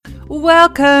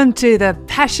Welcome to the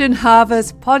Passion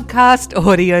Harvest podcast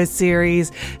audio series.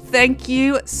 Thank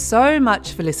you so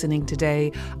much for listening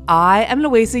today. I am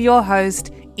Louisa, your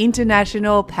host,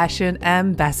 International Passion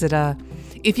Ambassador.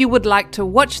 If you would like to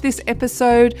watch this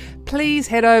episode, please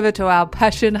head over to our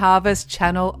Passion Harvest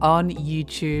channel on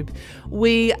YouTube.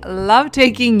 We love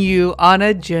taking you on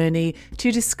a journey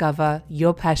to discover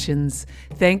your passions.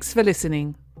 Thanks for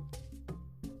listening.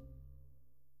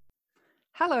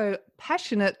 Hello,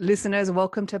 passionate listeners.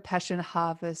 Welcome to Passion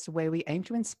Harvest, where we aim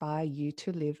to inspire you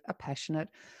to live a passionate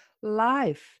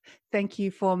life. Thank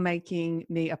you for making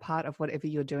me a part of whatever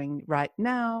you're doing right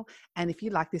now. And if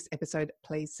you like this episode,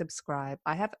 please subscribe.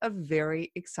 I have a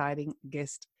very exciting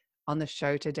guest on the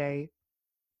show today.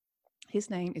 His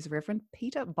name is Reverend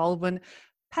Peter Baldwin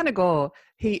Panagore.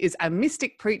 He is a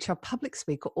mystic preacher, public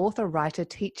speaker, author, writer,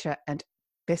 teacher, and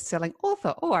best-selling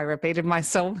author. Oh, I repeated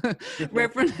myself.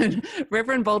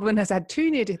 Reverend Baldwin has had 2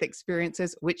 near-death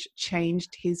experiences which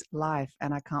changed his life,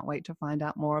 and I can't wait to find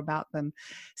out more about them.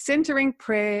 Centering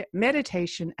prayer,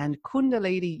 meditation, and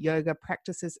Kundalini yoga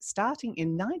practices starting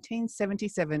in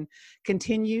 1977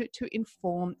 continue to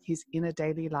inform his inner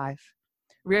daily life.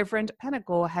 Reverend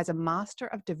Panagore has a Master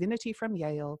of Divinity from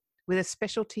Yale with a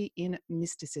specialty in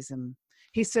mysticism.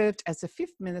 He served as the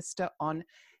 5th Minister on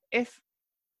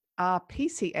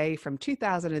FRPCA from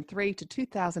 2003 to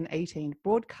 2018,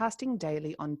 broadcasting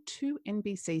daily on 2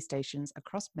 NBC stations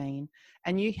across Maine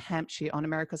and New Hampshire on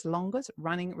America's longest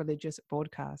running religious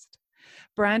broadcast.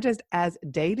 Branded as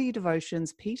daily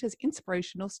devotions, Peter's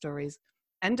inspirational stories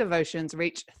and devotions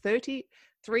reach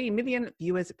 33 million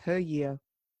viewers per year.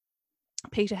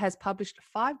 Peter has published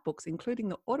 5 books, including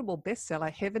the Audible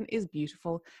bestseller, Heaven is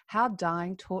Beautiful, How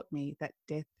Dying Taught Me That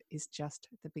Death is Just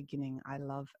the Beginning. I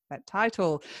love that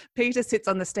title. Peter sits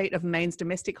on the state of Maine's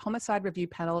Domestic Homicide Review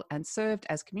panel and served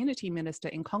as community minister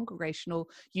in Congregational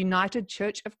United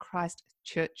Church of Christ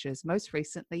churches, most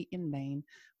recently in Maine,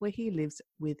 where he lives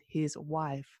with his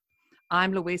wife.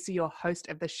 I'm Louisa, your host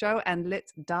of the show, and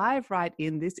let's dive right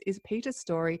in. This is Peter's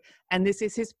story, and this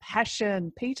is his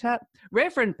passion.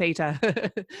 Reverend Peter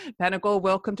Panagore,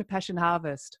 welcome to Passion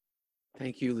Harvest.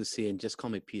 Thank you, Lucia, and just call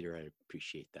me Peter. I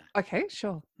appreciate that. Okay,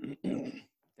 sure.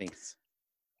 Thanks.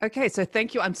 Okay, so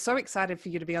thank you. I'm so excited for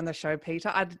you to be on the show,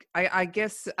 Peter. I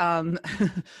guess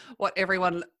what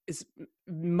everyone is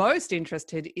most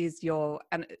interested is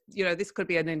this could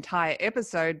be an entire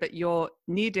episode, but your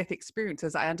near-death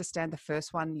experiences. I understand the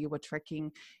first one you were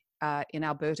trekking in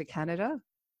Alberta, Canada.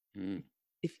 Mm.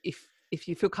 If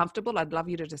you feel comfortable, I'd love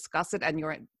you to discuss it and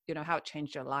how it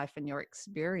changed your life and your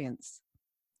experience.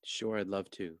 Sure, I'd love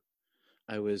to.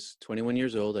 I was 21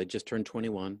 years old. I just turned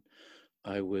 21.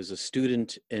 I was a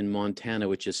student in Montana,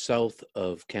 which is south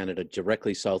of Canada,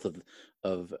 directly south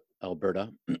of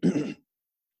Alberta in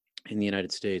the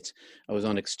United States. I was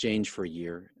on exchange for a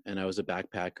year, and I was a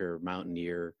backpacker,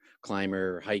 mountaineer,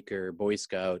 climber, hiker, Boy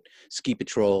Scout, ski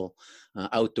patrol,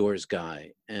 outdoors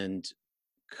guy. And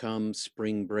come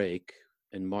spring break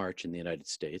in March in the United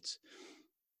States,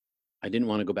 I didn't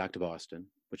want to go back to Boston,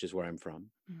 which is where I'm from.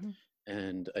 Mm-hmm.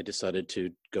 And I decided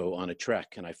to go on a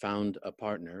trek, and I found a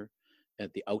partner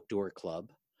at the outdoor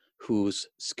club whose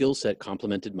skill set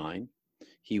complemented mine.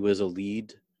 He was a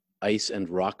lead ice and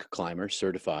rock climber,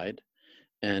 certified,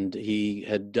 and he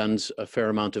had done a fair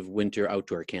amount of winter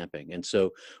outdoor camping. And so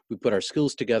we put our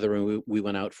skills together, and we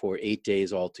went out for 8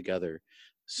 days all together,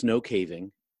 snow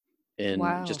caving, and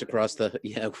wow. Just across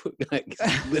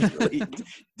literally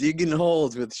digging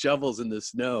holes with shovels in the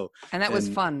snow. And that was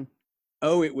fun.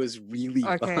 Oh, it was really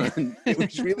fun. It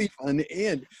was really fun.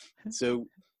 And so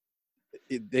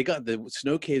the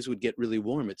snow caves would get really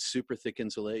warm. It's super thick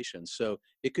insulation. So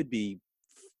it could be,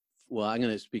 well, I'm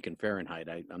going to speak in Fahrenheit.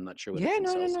 I'm not sure what it's in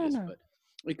Celsius, but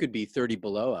it could be 30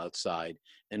 below outside.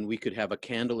 And we could have a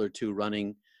candle or 2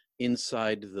 running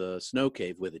inside the snow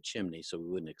cave with a chimney so we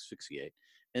wouldn't asphyxiate.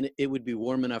 And it would be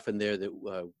warm enough in there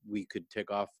that we could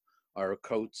take off our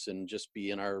coats and just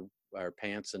be in our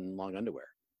pants and long underwear.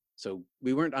 So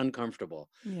we weren't uncomfortable.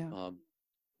 Yeah.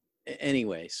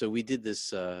 Anyway, so we did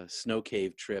this snow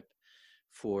cave trip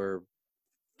for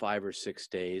 5 or 6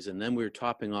 days, and then we were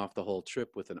topping off the whole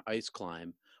trip with an ice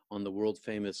climb on the world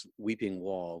famous Weeping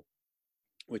Wall,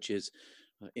 which is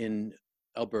in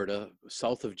Alberta,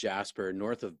 south of Jasper,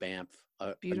 north of Banff,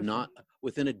 not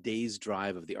within a day's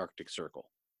drive of the Arctic Circle.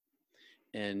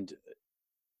 And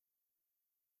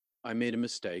I made a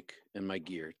mistake in my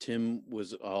gear. Tim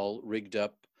was all rigged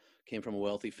up, came from a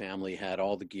wealthy family, had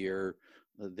all the gear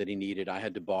that he needed. I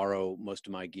had to borrow most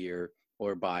of my gear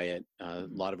or buy it. A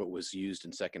lot of it was used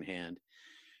in secondhand.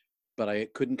 but I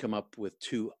couldn't come up with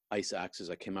two ice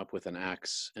axes. I came up with an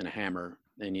axe and a hammer,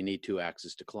 and you need two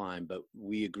axes to climb. But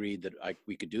we agreed that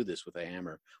we could do this with a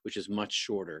hammer, which is much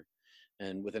shorter.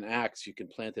 And with an axe, you can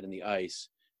plant it in the ice,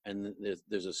 and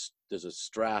there's a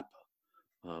strap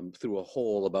through a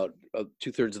hole about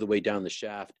 2/3 of the way down the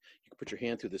shaft. You can put your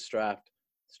hand through the strap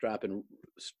and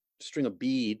string a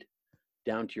bead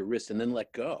down to your wrist, and then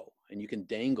let go. And you can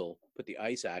dangle, put the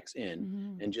ice axe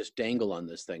in, and just dangle on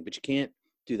this thing. But you can't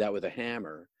do that with a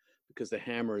hammer because the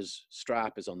hammer's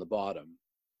strap is on the bottom,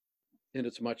 and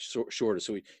it's much shorter.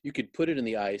 So you could put it in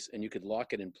the ice, and you could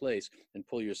lock it in place and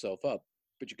pull yourself up,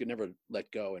 but you could never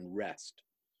let go and rest.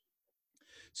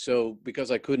 So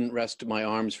because I couldn't rest my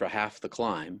arms for half the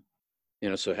climb,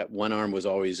 so one arm was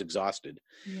always exhausted.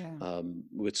 Yeah.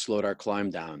 It slowed our climb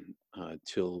down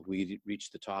till we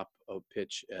reached the top of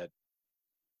pitch at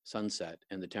sunset,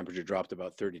 and the temperature dropped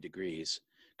about 30 degrees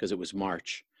because it was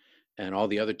March. And all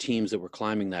the other teams that were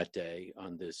climbing that day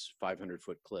on this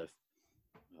 500-foot cliff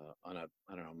on a,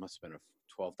 I don't know, must have been a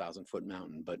 12,000 foot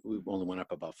mountain, but we only went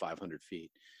up about 500 feet.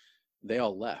 They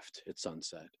all left at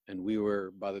sunset. And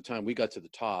by the time we got to the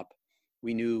top,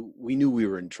 we knew we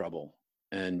were in trouble.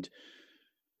 And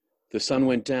the sun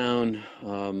went down,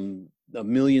 a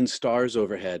million stars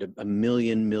overhead, a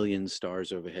million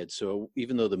stars overhead. So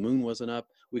even though the moon wasn't up,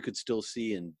 we could still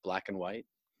see in black and white.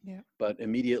 Yeah. But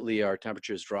immediately our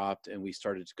temperatures dropped and we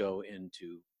started to go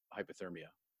into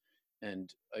hypothermia.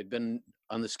 And I'd been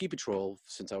on the ski patrol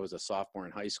since I was a sophomore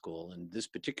in high school. And this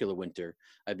particular winter,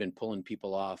 I'd been pulling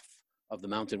people off of the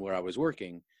mountain where I was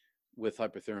working with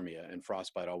hypothermia and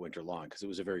frostbite all winter long because it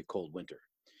was a very cold winter.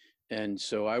 And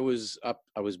so I was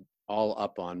all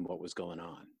up on what was going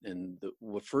on. And the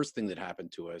first thing that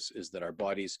happened to us is that our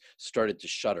bodies started to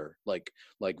shudder, like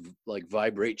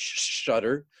vibrate,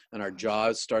 shudder, and our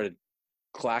jaws started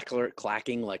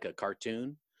clacking like a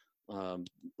cartoon,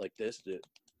 like this,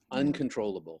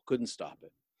 uncontrollable, couldn't stop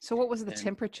it. So what was the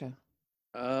temperature?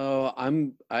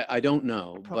 I don't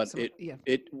know, but yeah.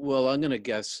 well, I'm going to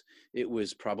guess it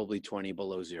was probably 20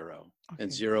 below zero and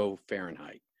 0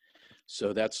 Fahrenheit.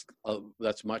 So that's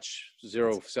much.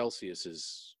 0 Celsius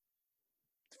is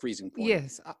freezing point.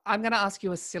 Yes. I'm going to ask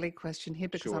you a silly question here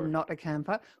because I'm not a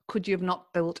camper. Could you have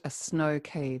not built a snow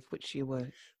cave, which you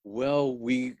were? Well,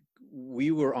 we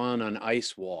were on an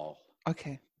ice wall.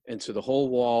 Okay. And so the whole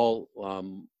wall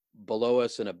below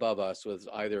us and above us was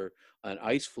either an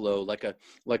ice flow,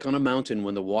 like on a mountain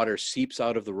when the water seeps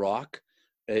out of the rock,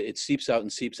 it seeps out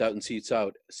and seeps out and seeps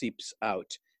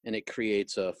out, and it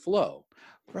creates a flow.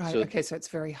 Right. So, okay. So it's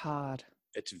very hard.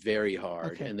 It's very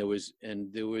hard. Okay. And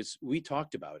there was, we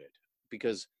talked about it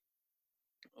because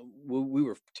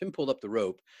Tim pulled up the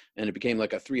rope and it became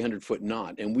like a 300-foot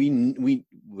knot, and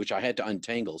which I had to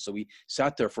untangle. So we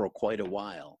sat there for quite a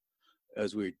while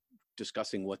as we were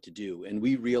discussing what to do. And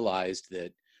we realized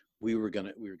that we were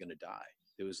gonna die.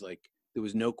 There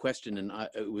was no question. And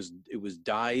it was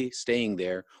die staying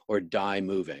there or die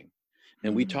moving.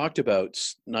 And we talked about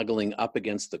snuggling up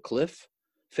against the cliff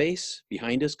face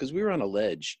behind us because we were on a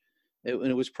ledge, and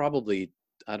it was probably,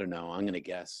 I don't know, I'm going to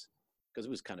guess, because it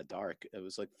was kind of dark. It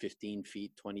was like 15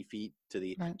 feet, 20 feet to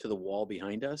the wall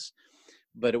behind us,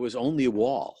 but it was only a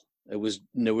wall. There was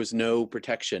no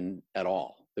protection at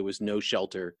all. There was no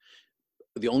shelter.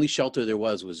 The only shelter there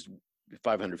was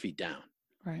 500 feet down.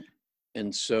 Right.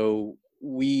 And so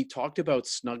we talked about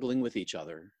snuggling with each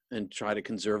other and try to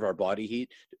conserve our body heat,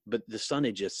 but the sun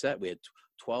had just set. We had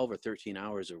 12 or 13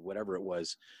 hours or whatever it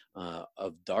was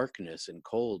of darkness and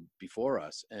cold before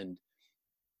us. And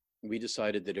we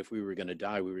decided that if we were going to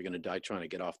die, we were going to die trying to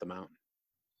get off the mountain.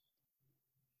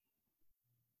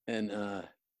 And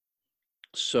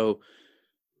so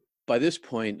by this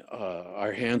point,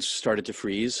 our hands started to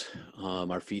freeze,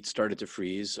 our feet started to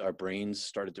freeze, our brains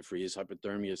started to freeze.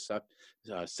 Hypothermia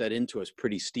set into us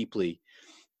pretty steeply.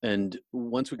 And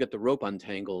once we got the rope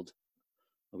untangled,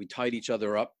 we tied each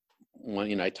other up.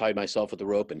 I tied myself with the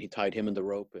rope, and he tied him in the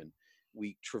rope, and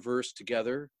we traversed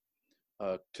together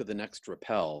to the next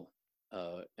rappel,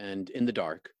 and in the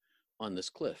dark on this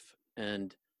cliff,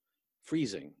 and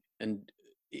freezing. And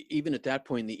even at that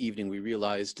point in the evening, we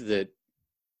realized that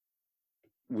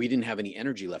we didn't have any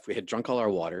energy left. We had drunk all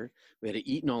our water. We had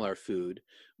eaten all our food.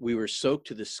 We were soaked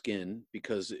to the skin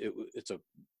because it's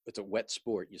a wet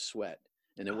sport. You sweat.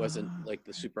 And it wasn't like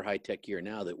the super high tech gear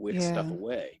now that wicks stuff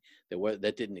away.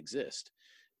 That didn't exist,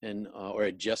 and or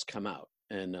had just come out.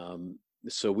 And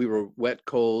so we were wet,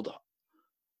 cold,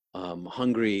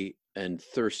 hungry, and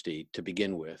thirsty to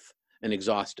begin with, and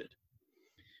exhausted.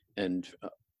 And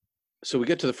so we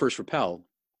get to the first rappel,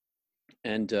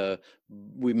 and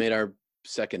we made our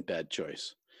second bad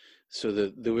choice.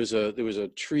 So there was a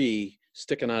tree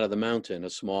sticking out of the mountain, a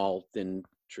small thin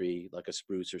tree like a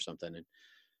spruce or something,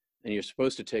 and you're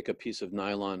supposed to take a piece of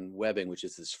nylon webbing, which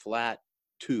is this flat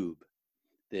tube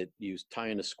that you tie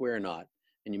in a square knot,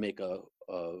 and you make a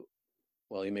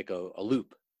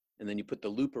loop, and then you put the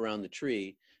loop around the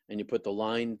tree, and you put the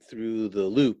line through the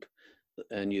loop,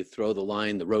 and you throw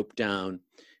the rope down,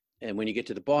 and when you get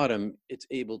to the bottom, it's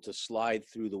able to slide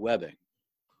through the webbing.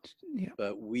 Yeah.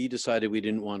 But we decided we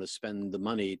didn't want to spend the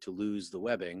money to lose the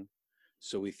webbing,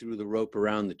 so we threw the rope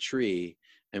around the tree,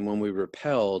 and when we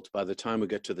rappelled, by the time we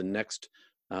got to the next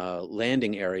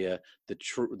landing area,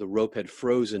 the rope had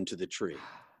frozen to the tree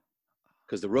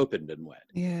because the rope had been wet.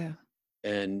 Yeah.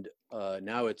 And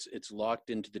now it's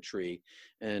locked into the tree,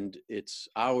 and it's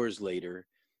hours later,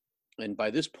 and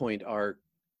by this point our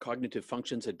cognitive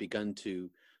functions had begun to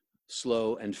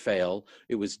slow and fail.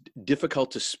 It was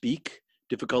difficult to speak,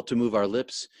 difficult to move our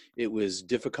lips. It was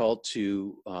difficult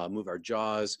to move our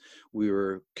jaws. We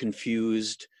were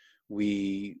confused.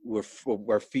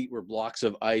 Our feet were blocks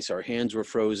of ice. Our hands were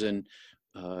frozen.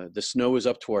 The snow was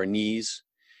up to our knees,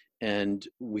 and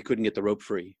we couldn't get the rope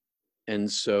free. And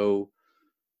so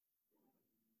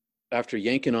after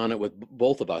yanking on it with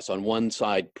both of us on one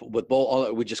side,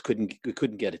 we just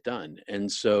couldn't get it done. And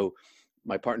so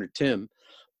my partner Tim,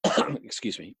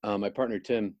 excuse me, my partner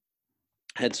Tim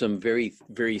had some very,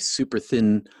 very super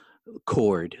thin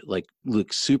cord, like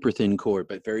super thin cord,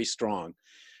 but very strong,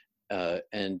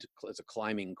 and it's a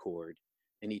climbing cord.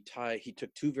 And he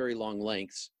took two very long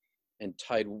lengths and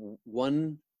tied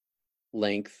one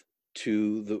length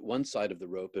to the one side of the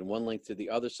rope and one length to the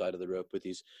other side of the rope with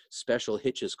these special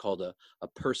hitches called a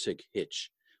Persig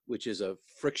hitch, which is a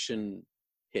friction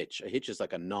hitch. A hitch is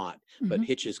like a knot, but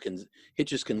hitches can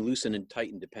loosen and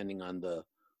tighten depending on the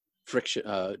friction,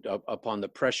 upon the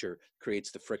pressure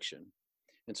creates the friction.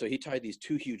 And so he tied these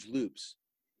two huge loops,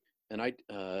 and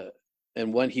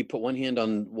he put one hand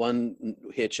on one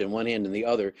hitch and one hand in the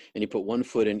other, and he put one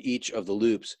foot in each of the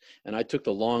loops. And I took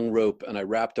the long rope and I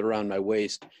wrapped it around my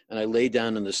waist, and I lay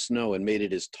down in the snow and made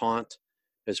it as taut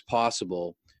as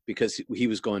possible, because he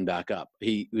was going back up.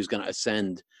 He was going to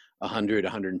ascend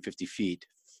 150 feet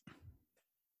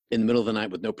in the middle of the night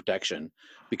with no protection,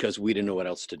 because we didn't know what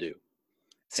else to do.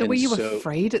 So were you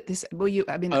afraid at this? Were you,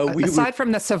 I mean, aside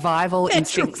from the survival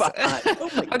instincts? Oh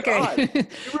my okay. God.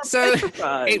 So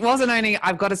it wasn't only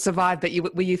I've got to survive, but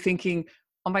were you thinking,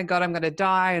 oh my God, I'm going to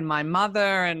die, and my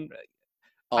mother, and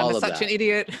I'm such an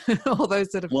idiot, all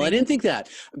those sort of things? I didn't think that.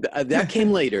 That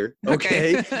came later,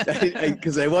 okay?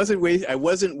 Because I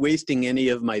wasn't wasting any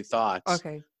of my thoughts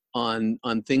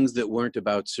on things that weren't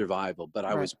about survival, but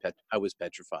I was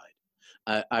petrified.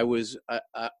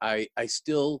 I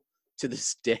still, to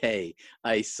this day,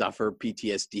 I suffer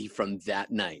PTSD from that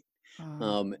night.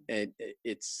 And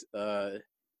it's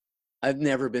I've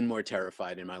never been more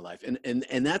terrified in my life,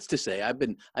 and that's to say I've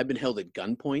been held at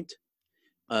gunpoint.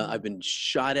 I've been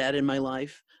shot at in my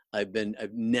life. I've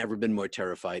never been more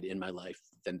terrified in my life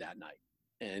than that night.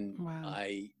 And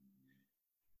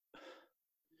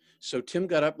so Tim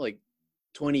got up like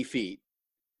 20 feet,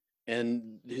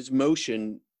 and his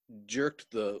motion jerked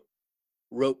the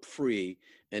rope free,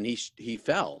 and he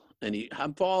fell, and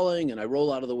I'm falling, and I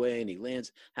roll out of the way, and he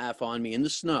lands half on me in the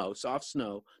snow, soft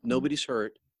snow. Nobody's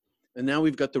hurt. And now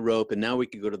we've got the rope, and now we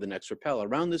can go to the next rappel.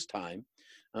 Around this time,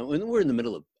 when we're in the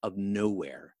middle of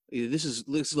nowhere, this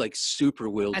is like super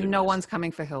wilderness. And no one's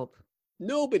coming for help.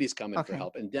 Nobody's coming for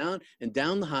help. And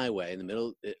down the highway in the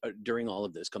middle, during all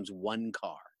of this, comes one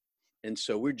car. And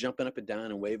so we're jumping up and down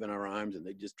and waving our arms, and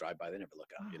they just drive by. They never look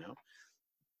up, you know.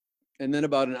 And then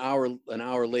about an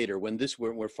hour later, when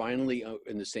we're finally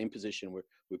in the same position,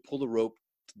 we pull the rope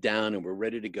down and we're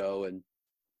ready to go, and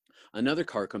another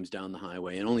car comes down the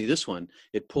highway, and only this one,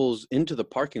 it pulls into the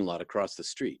parking lot across the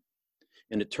street,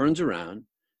 and it turns around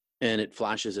and it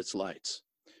flashes its lights.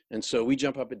 And so we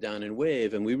jump up and down and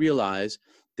wave, and we realize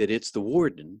that it's the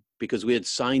warden, because we had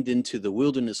signed into the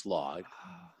wilderness log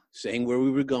saying where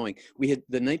we were going. We had,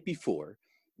 the night before,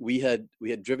 we had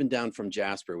driven down from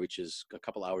Jasper, which is a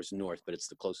couple hours north, but it's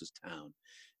the closest town,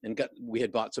 and we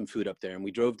had bought some food up there, and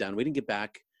we drove down. We didn't get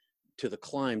back to the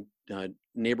Climb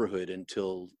neighborhood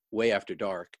until way after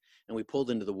dark, and we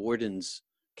pulled into the warden's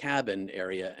cabin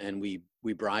area, and we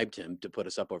bribed him to put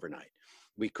us up overnight.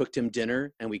 We cooked him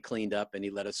dinner, and we cleaned up, and he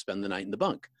let us spend the night in the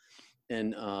bunk,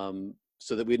 and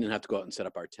so that we didn't have to go out and set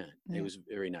up our tent. It was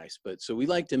very nice. But so we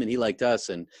liked him, and he liked us,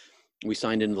 and we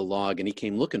signed into the log, and he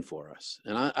came looking for us.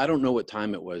 And I don't know what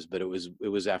time it was, but it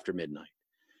was after midnight.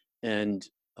 And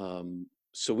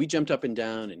so we jumped up and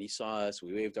down, and he saw us.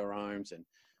 We waved our arms, and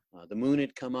the moon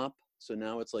had come up. So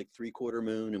now it's like 3/4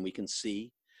 moon, and we can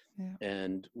see. Yeah.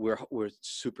 And we're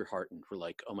super heartened. We're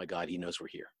like, oh my God, he knows we're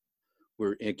here.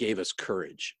 It gave us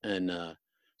courage. And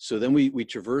so then we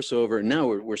traverse over, and now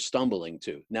we're stumbling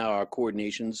too. Now our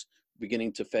coordination's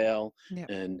beginning to fail, Yeah.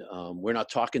 and we're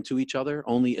not talking to each other.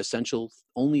 Only essential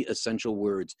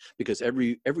words, because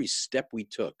every step we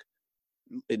took,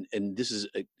 and this is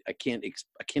I can't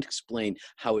explain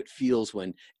how it feels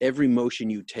when every motion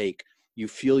you take, you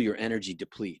feel your energy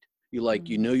deplete. You like,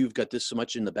 you know, you've got this so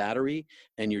much in the battery,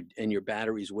 and your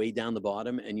battery's way down the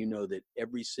bottom, and you know that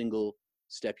every single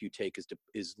step you take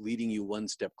is leading you one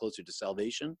step closer to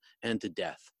salvation and to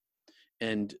death.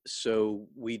 And so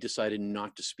we decided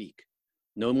not to speak,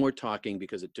 no more talking,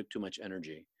 because it took too much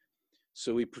energy.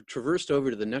 So we traversed over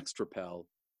to the next rappel,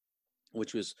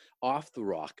 which was off the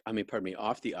rock,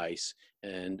 off the ice,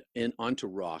 and onto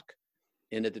rock.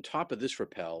 And at the top of this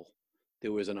rappel,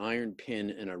 there was an iron pin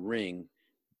and a ring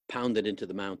pounded into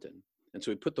the mountain. And so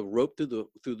we put the rope through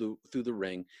the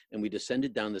ring, and we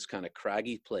descended down this kind of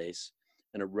craggy place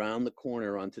and around the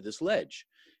corner onto this ledge.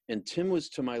 And Tim was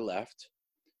to my left,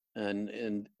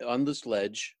 and on this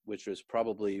ledge, which was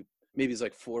probably, maybe it's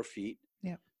like 4 feet.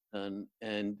 Yeah.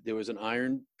 And there was an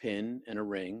iron pin and a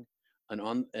ring, and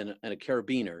a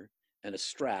carabiner and a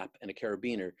strap and a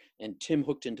carabiner. And Tim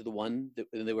hooked into the one that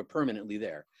they were permanently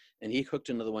there. And he hooked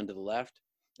into the one to the left,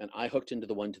 and I hooked into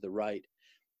the one to the right.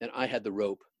 And I had the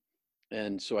rope.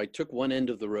 And so I took one end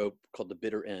of the rope, called the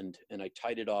bitter end, and I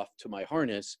tied it off to my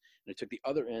harness. And I took the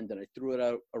other end and I threw it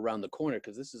out around the corner,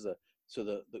 because this is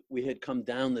we had come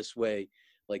down this way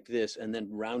like this, and then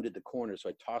rounded the corner. So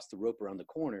I tossed the rope around the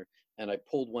corner, and I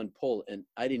pulled one pull, and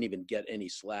I didn't even get any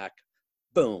slack.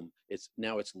 Boom!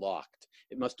 Now it's locked.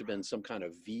 It must have been some kind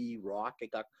of V rock.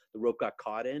 The rope got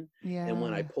caught in, Yeah. and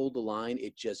when I pulled the line,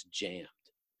 it just jammed.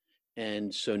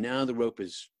 And so now the rope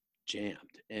is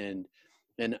jammed, and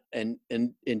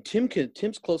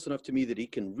Tim's close enough to me that he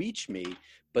can reach me,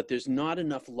 but there's not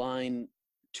enough line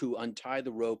to untie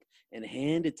the rope and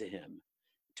hand it to him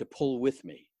to pull with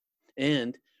me.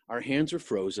 And our hands were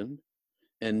frozen,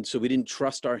 and so we didn't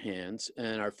trust our hands,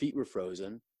 and our feet were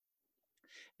frozen.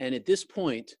 And at this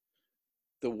point,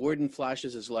 the warden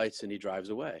flashes his lights and he drives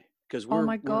away, because Oh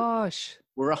my gosh.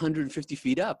 we're 150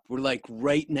 feet up. We're like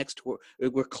right next to,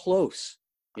 we're close,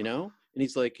 you know? And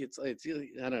he's like, it's I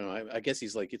don't know. I guess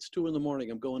he's like, it's 2 a.m.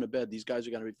 I'm going to bed. These guys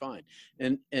are going to be fine.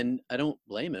 And I don't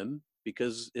blame him,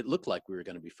 because it looked like we were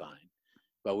going to be fine,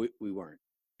 but we weren't.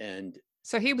 And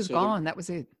so he was gone. That was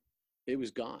it. It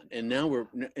was gone. And now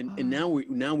now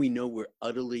we know we're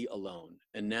utterly alone.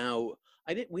 And now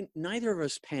neither of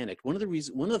us panicked. One of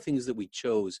the things that we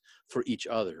chose for each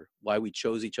other, why we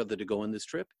chose each other to go on this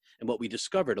trip, and what we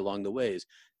discovered along the way, is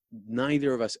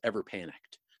neither of us ever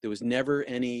panicked. There was never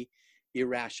any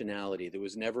irrationality. There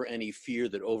was never any fear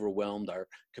that overwhelmed our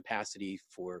capacity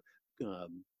for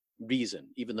reason.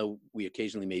 Even though we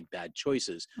occasionally made bad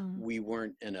choices, we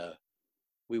weren't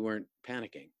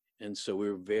panicking. And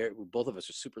so both of us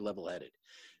are super level-headed.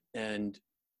 And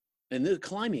the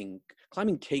climbing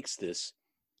takes this,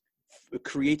 it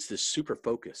creates this super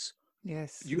focus.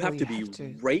 Yes. You have to be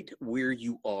right where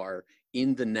you are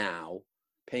in the now,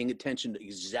 paying attention to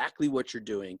exactly what you're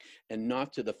doing, and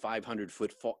not to the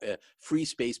 500-foot free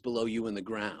space below you in the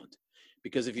ground.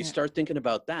 Because if you start thinking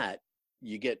about that,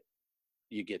 you get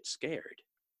scared.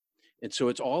 And so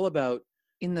it's all about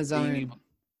in the zone.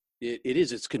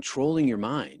 It's controlling your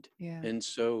mind. Yeah. And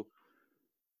so,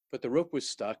 but the rope was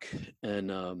stuck,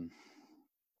 and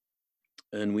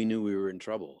we knew we were in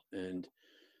trouble. And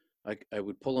I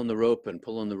would pull on the rope, and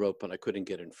I couldn't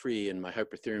get it free. And my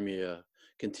hypothermia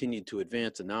continued to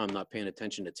advance. And now I'm not paying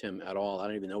attention to Tim at all. I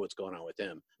don't even know what's going on with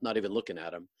him. Not even looking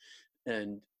at him.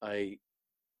 And I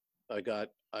got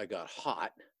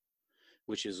hot,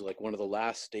 which is like one of the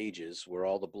last stages where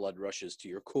all the blood rushes to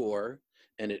your core,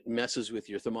 and it messes with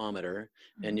your thermometer,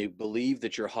 and you believe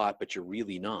that you're hot, but you're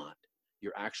really not.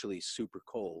 You're actually super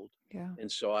cold. Yeah.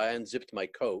 And so I unzipped my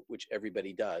coat, which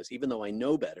everybody does, even though I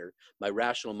know better. My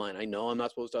rational mind, I know I'm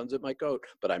not supposed to unzip my coat,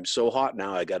 but I'm so hot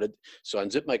now, so I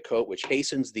unzip my coat, which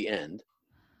hastens the end.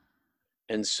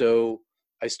 And so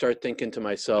I start thinking to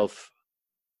myself,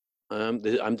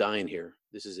 I'm dying here.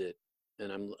 This is it.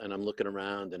 And I'm looking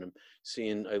around, and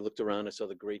I looked around, I saw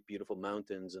the great, beautiful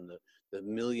mountains, and the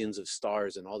millions of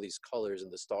stars, and all these colors,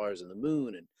 and the stars and the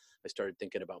moon. And I started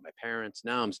thinking about my parents.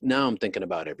 Now I'm thinking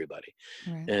about everybody,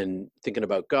 right, and thinking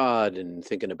about God, and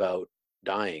thinking about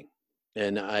dying.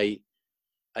 And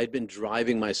I'd been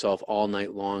driving myself all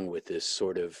night long with this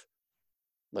sort of,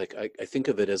 like, I think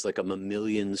of it as like a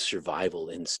mammalian survival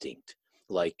instinct.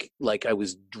 Like I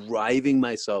was driving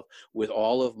myself with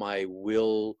all of my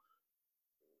will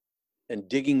and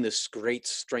digging this great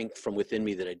strength from within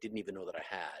me that I didn't even know that I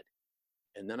had.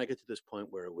 And then I get to this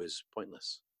point where it was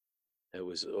pointless. It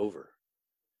was over.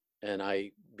 And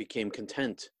I became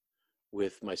content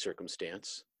with my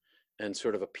circumstance, and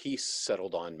sort of a peace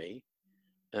settled on me.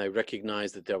 And I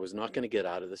recognized that I was not going to get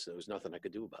out of this. And there was nothing I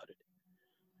could do about it.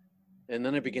 And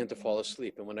then I began to fall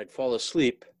asleep. And when I'd fall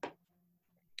asleep,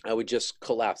 I would just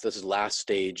collapse. This is last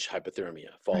stage hypothermia,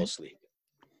 fall asleep,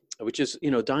 which is,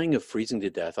 dying of freezing to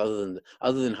death. Other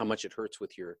than how much it hurts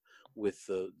with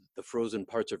the frozen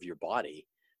parts of your body,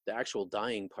 the actual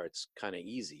dying part's kind of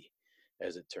easy,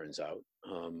 as it turns out.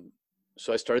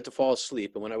 So I started to fall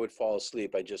asleep, and when I would fall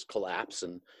asleep, I just collapse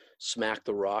and smack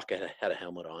the rock. I had a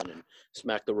helmet on, and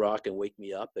smack the rock and wake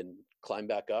me up and stand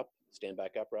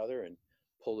back up rather, and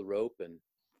pull the rope, and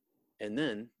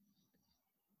then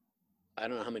I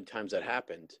don't know how many times that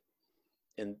happened,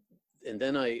 and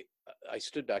then I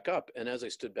stood back up, and as I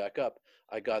stood back up,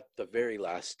 I got the very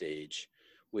last stage,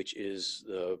 which is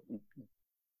the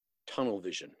tunnel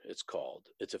vision. It's called.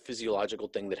 It's a physiological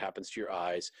thing that happens to your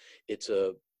eyes. It's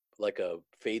like a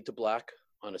fade to black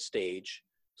on a stage,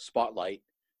 spotlight,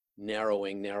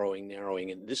 narrowing,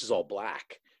 and this is all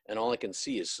black. And all I can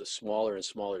see is a smaller and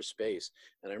smaller space.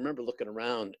 And I remember looking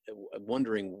around,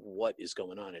 wondering what is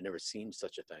going on. I'd never seen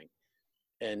such a thing.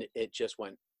 And it just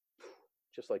went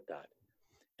just like that.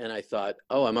 And I thought,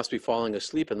 oh, I must be falling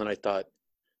asleep. And then I thought,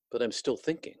 but I'm still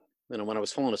thinking. And when I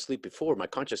was falling asleep before, my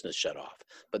consciousness shut off.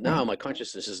 But now my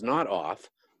consciousness is not off.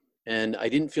 And I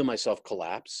didn't feel myself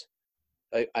collapse.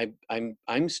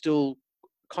 I'm still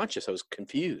conscious. I was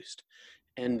confused.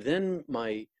 And then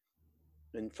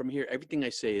and from here, everything I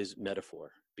say is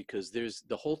metaphor, because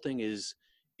the whole thing is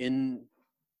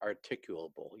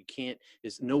inarticulable.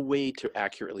 There's no way to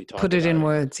accurately talk Put about it in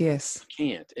words. Yes. You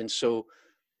can't. And so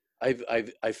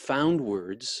I've found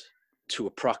words to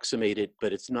approximate it,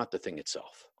 but it's not the thing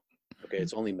itself. Okay.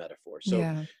 It's only metaphor.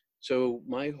 So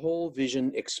my whole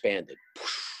vision expanded.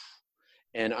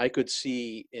 And I could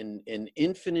see in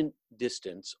infinite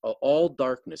distance, all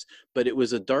darkness, but it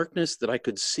was a darkness that I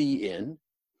could see in,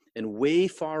 and way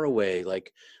far away,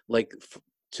 like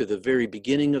to the very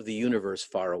beginning of the universe,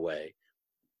 far away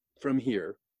from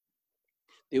here,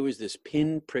 there was this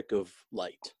pinprick of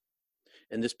light.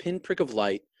 And this pinprick of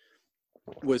light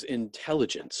was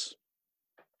intelligence.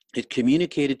 It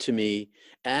communicated to me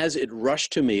as it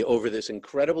rushed to me over this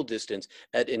incredible distance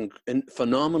at in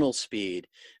phenomenal speed.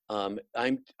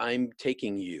 I'm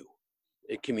taking you.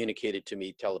 It communicated to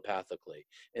me telepathically,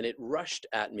 and it rushed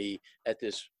at me at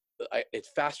this. It's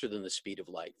faster than the speed of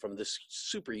light from this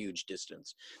super huge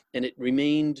distance, and it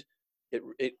remained.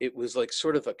 It was like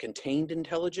sort of a contained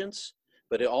intelligence,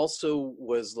 but it also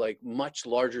was like much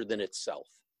larger than itself,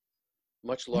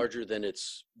 much larger than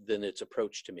its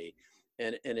approach to me.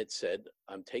 And it said,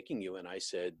 I'm taking you. And I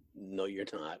said, no, you're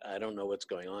not. I don't know what's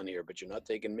going on here, but you're not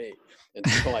taking me. And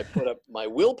so I put up my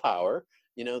willpower,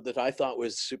 that I thought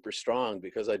was super strong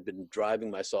because I'd been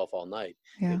driving myself all night.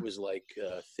 Yeah. It was like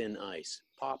thin ice.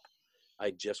 Pop.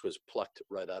 I just was plucked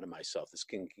right out of myself. This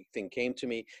thing came to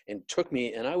me and took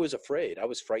me, and I was afraid. I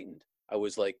was frightened. I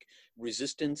was like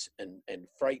resistance and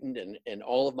frightened, and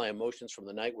all of my emotions from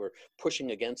the night were pushing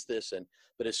against this.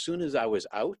 But as soon as I was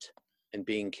out and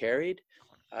being carried,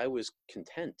 I was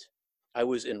content. I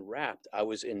was enwrapped. I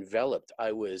was enveloped.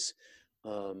 I was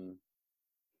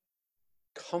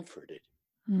comforted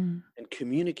and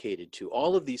communicated to.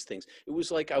 All of these things. It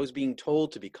was like I was being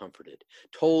told to be comforted,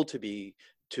 told to be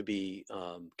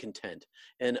content,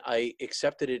 and I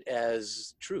accepted it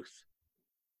as truth.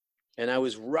 And I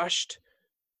was rushed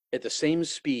at the same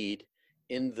speed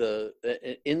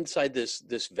inside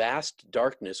this vast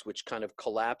darkness, which kind of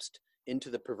collapsed into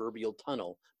the proverbial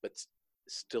tunnel, but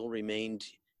still remained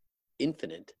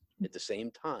infinite at the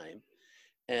same time.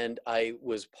 And I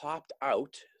was popped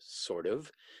out, sort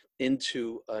of,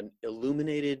 into an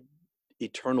illuminated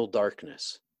eternal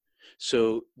darkness.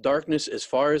 So darkness as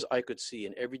far as I could see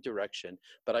in every direction,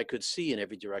 but I could see in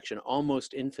every direction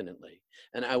almost infinitely.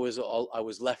 And I was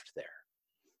left there.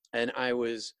 And I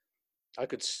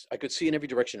could see in every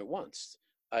direction at once.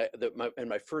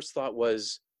 My first thought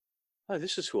was, oh,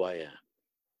 this is who I am.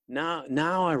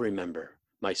 Now I remember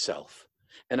myself.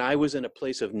 And I was in a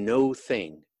place of no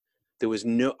thing.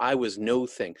 I was no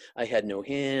thing. I had no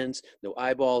hands, no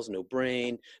eyeballs, no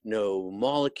brain, no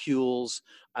molecules.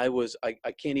 I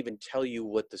can't even tell you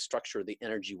what the structure of the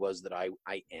energy was that I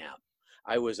am.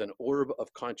 I was an orb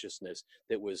of consciousness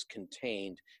that was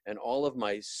contained, and all of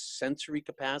my sensory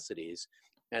capacities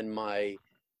and my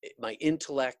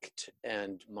intellect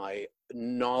and my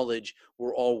knowledge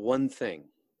were all one thing.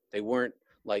 They weren't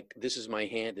like this is my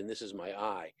hand and this is my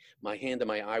eye. My hand and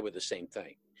my eye were the same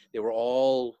thing. They were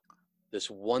all this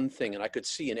one thing, and I could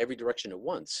see in every direction at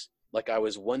once, like I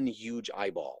was one huge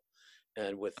eyeball,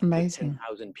 and with Amazing.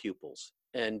 10,000 pupils,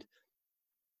 and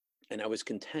I was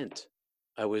content.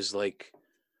 I was like,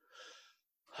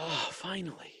 ah, oh,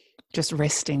 finally, Just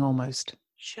resting almost.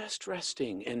 just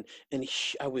resting, and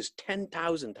I was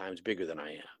 10,000 times bigger than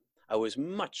I am. I was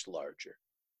much larger,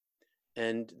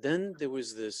 and then there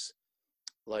was this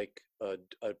like I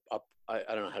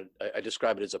don't know how I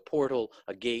describe it as a portal,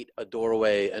 a gate, a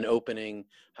doorway, an opening.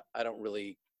 I don't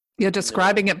really You're know.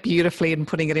 describing it beautifully and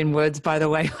putting it in words, by the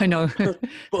way. I know.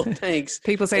 Well, thanks.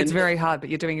 People say it's And very hard, but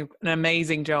you're doing an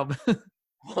amazing job.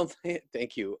 well,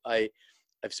 thank you. I've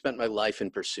spent my life in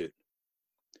pursuit.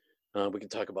 We can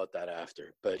talk about that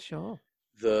after. But Sure.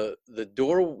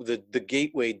 the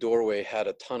gateway doorway had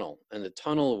a tunnel, and the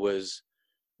tunnel was,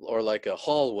 or like a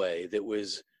hallway that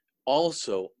was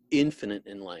also infinite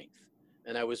in length.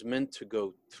 And I was meant to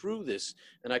go through this,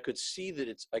 and I could see that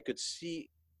it's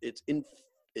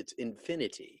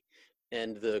infinity,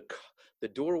 and the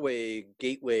doorway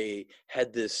gateway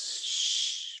had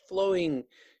this flowing,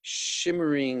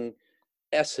 shimmering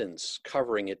essence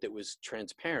covering it that was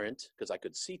transparent because I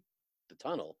could see the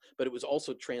tunnel, but it was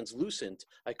also translucent.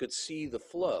 I could see the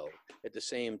flow at the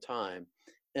same time,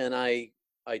 and I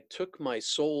took my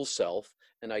soul self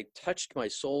and I touched my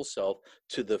soul self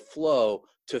to the flow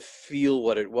to feel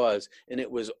what it was. And it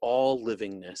was all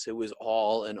livingness. It was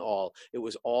all and all. It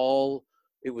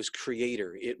was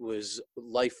creator. It was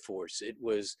life force. It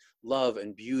was love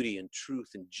and beauty and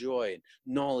truth and joy and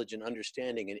knowledge and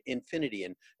understanding and infinity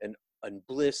and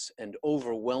bliss and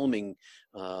overwhelming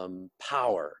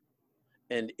power.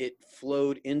 And it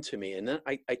flowed into me. And then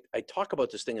I talk about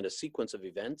this thing in a sequence of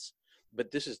events, but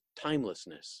this is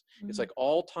timelessness. It's like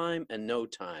all time and no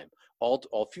time,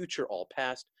 all future, all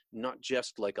past, not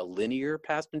just like a linear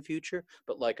past and future,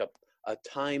 but like a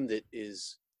time that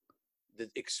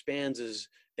expands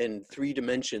in 3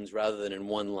 dimensions rather than in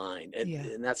one line.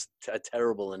 And that's a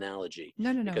terrible analogy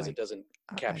No. because it doesn't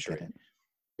capture it. It.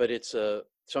 But so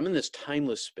I'm in this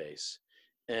timeless space,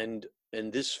 and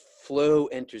this flow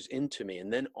enters into me,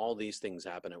 and then all these things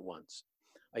happen at once.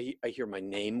 I hear my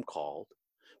name called,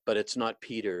 but it's not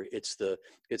Peter. It's the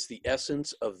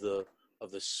essence of the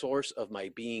source of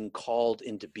my being called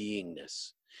into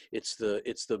beingness. It's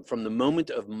the from the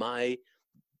moment of my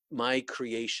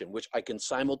creation, which I can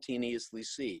simultaneously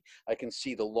see. I can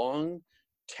see the long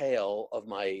tail of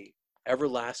my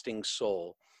everlasting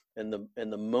soul, and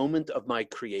the moment of my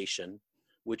creation,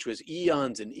 which was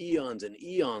eons and eons and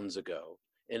eons ago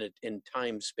in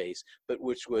time space, but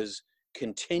which was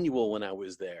continual when I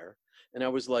was there. And I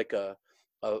was like a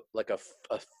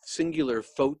singular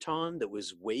photon that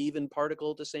was wave and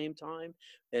particle at the same time.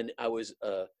 And I was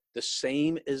the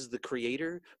same as the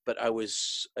creator, but I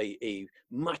was a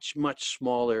much, much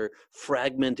smaller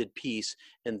fragmented piece,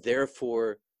 and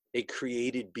therefore a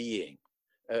created being.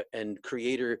 And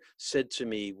creator said to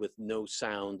me with no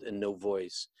sound and no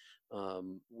voice,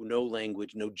 no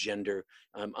language, no gender,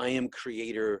 I am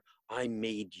creator. I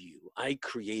made you. I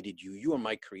created you. You are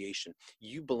my creation.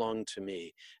 You belong to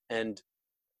me. And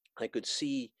I could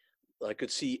see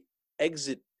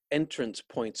entrance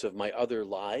points of my other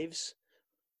lives,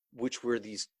 which were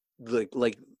these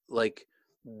like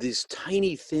this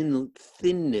tiny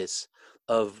thinness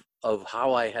of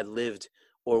how I had lived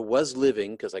or was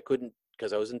living, because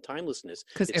I was in timelessness.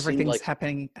 Because everything's like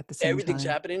happening at the same time. Everything's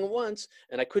happening at once,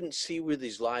 and I couldn't see where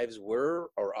these lives were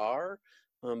or are.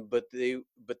 But they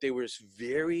were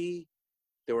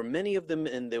there were many of them,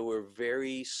 and they were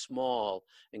very small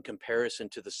in comparison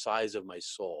to the size of my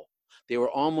soul. They were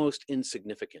almost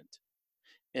insignificant.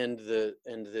 And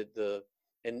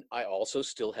I also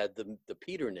still had the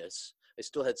Peterness. I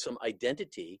still had some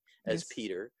identity as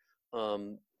Peter.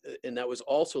 And that was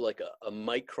also like a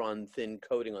micron thin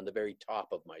coating on the very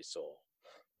top of my soul.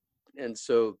 And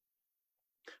so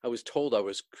I was told I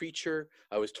was creature.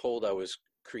 I was told I was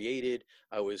created.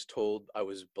 I was told I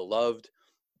was beloved.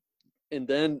 And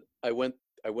then I went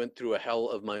through a hell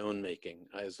of my own making,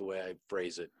 is the way I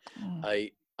phrase it.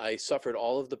 I suffered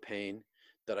all of the pain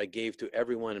that I gave to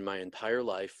everyone in my entire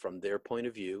life from their point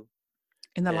of view.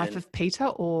 In the life of Peter,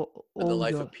 or in the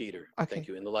life of Peter. Okay. Thank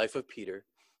you. In the life of Peter,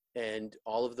 and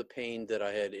all of the pain that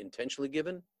I had intentionally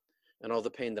given, and all the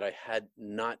pain that I had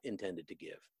not intended to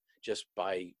give, just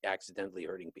by accidentally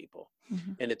hurting people.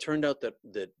 Mm-hmm. And it turned out that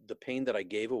the pain that I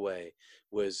gave away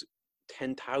was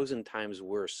 10,000 times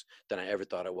worse than I ever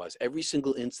thought it was. Every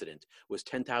single incident was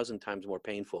 10,000 times more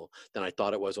painful than I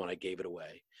thought it was when I gave it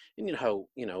away. And you know how,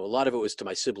 a lot of it was to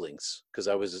my siblings, because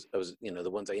I was,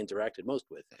 the ones I interacted most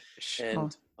with. Sure.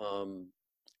 And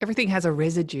Everything has a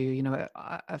residue,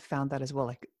 I've found that as well.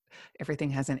 Like everything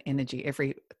has an energy.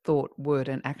 Every thought, word,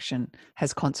 and action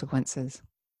has consequences.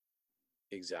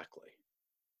 exactly,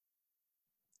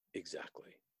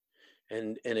 exactly.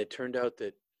 And it turned out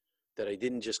that I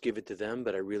didn't just give it to them,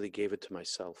 but I really gave it to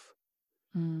myself.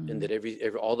 And Mm. that every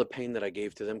all the pain that I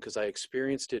gave to them, because I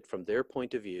experienced it from their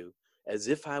point of view, as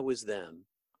if I was them,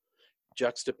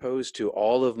 juxtaposed to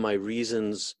all of my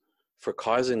reasons for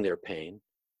causing their pain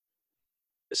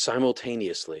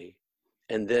simultaneously.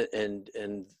 And then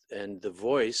and the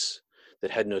voice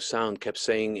that had no sound kept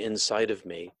saying inside of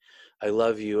me, I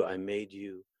love you, I made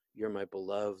you, you're my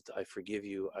beloved, I forgive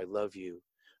you, I love you,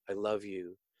 I love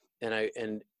you.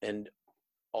 And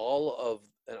all of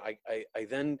and I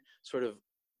then sort of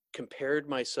compared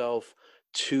myself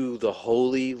to the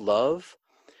holy love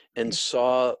and Yes.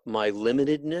 saw my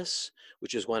limitedness,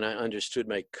 which is when I understood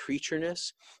my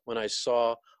creatureness, when I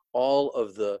saw all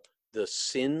of the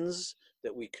sins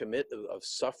that we commit of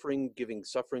suffering, giving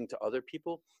suffering to other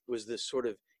people, was this sort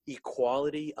of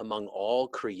equality among all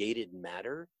created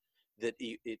matter, that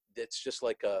that's just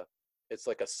like it's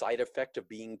like a side effect of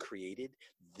being created.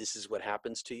 This is what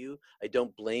happens to you. I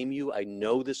don't blame you. I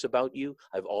know this about you.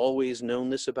 I've always known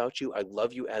this about you. I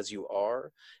love you as you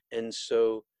are. And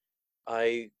so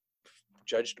I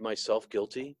judged myself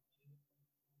guilty,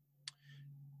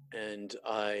 and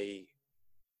I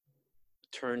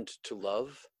turned to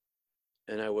love,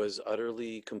 and I was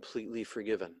utterly, completely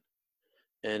forgiven.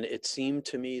 And it seemed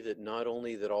to me that not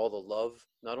only that all the love,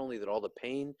 not only that all the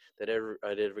pain that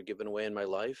I'd ever given away in my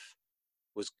life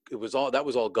that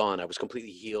was all gone. I was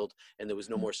completely healed, and there was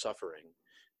no Mm. more suffering.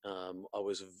 I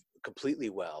was completely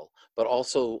well, but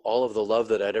also all of the love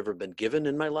that I'd ever been given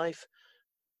in my life,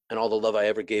 and all the love I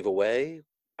ever gave away,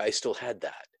 I still had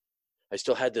that. I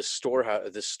still had this store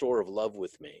of love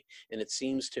with me, and it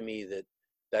seems to me that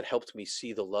that helped me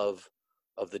see the love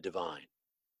of the divine.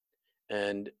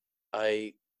 And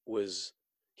I was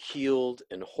healed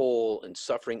and whole, and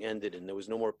suffering ended, and there was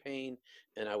no more pain,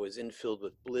 and I was infilled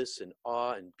with bliss and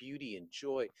awe and beauty and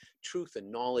joy, truth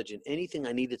and knowledge, and anything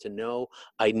I needed to know,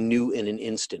 I knew in an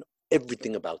instant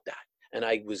everything about that. And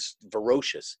I was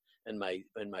ferocious in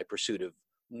my pursuit of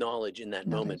knowledge in that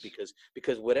moment, Knowledge.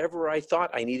 because whatever I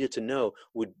thought I needed to know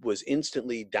was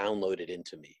instantly downloaded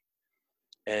into me.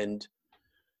 And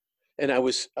I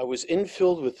was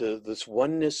infilled with this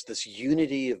oneness, this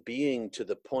unity of being, to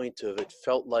the point of it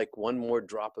felt like one more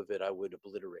drop of it I would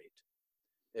obliterate.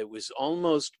 It was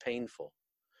almost painful,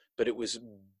 but it was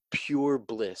pure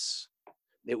bliss.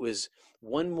 It was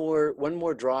one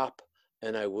more drop,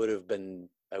 and I would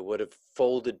have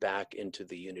folded back into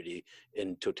the unity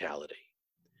in totality.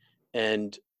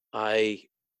 And I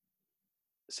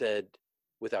said,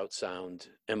 without sound,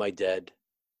 am I dead?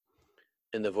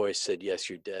 And the voice said, yes,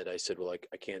 you're dead. I said, well,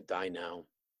 I can't die now.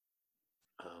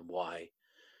 Why?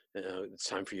 It's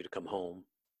time for you to come home.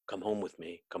 Come home with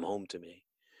me. Come home to me.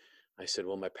 I said,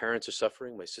 well, my parents are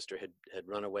suffering. My sister had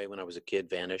run away when I was a kid,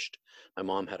 vanished. My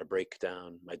mom had a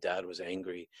breakdown. My dad was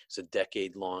angry. It's a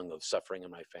decade long of suffering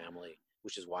in my family,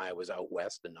 which is why I was out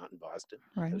west and not in Boston.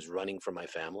 I Right. was running from my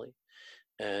family.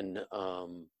 And,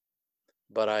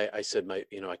 but I said,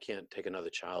 I can't take another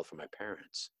child from my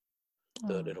parents,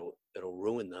 that Oh. it'll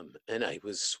ruin them. And I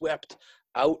was swept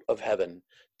out of heaven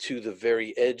to the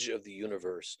very edge of the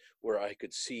universe, where I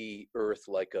could see Earth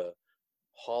like a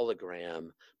hologram,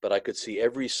 but I could see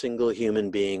every single human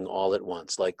being all at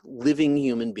once, like living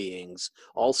human beings,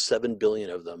 all 7 billion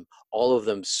of them, all of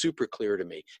them super clear to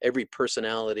me. Every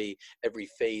personality, every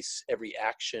face, every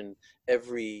action,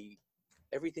 everything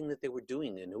that they were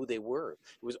doing and who they were.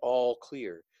 It was all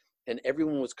clear. And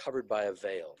everyone was covered by a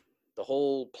veil. The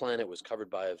whole planet was covered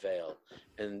by a veil.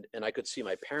 And I could see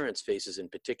my parents' faces in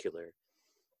particular.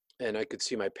 And I could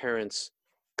see my parents'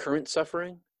 current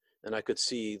suffering, and I could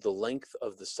see the length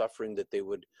of the suffering that they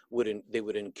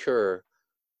would incur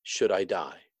should I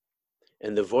die.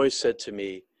 And the voice said to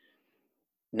me,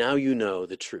 now you know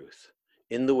the truth.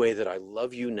 In the way that I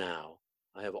love you now,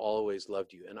 I have always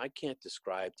loved you. And I can't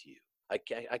describe to you. I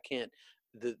can't.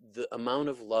 The amount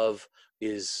of love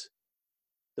is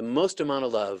the most amount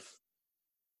of love.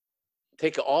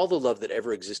 Take all the love that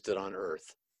ever existed on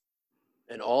earth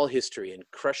and all history and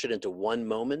crush it into one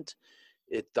moment.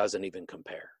 It doesn't even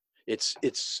compare. It's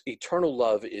eternal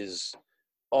love is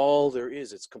all there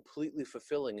is. It's completely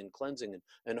fulfilling and cleansing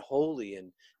and holy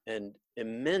and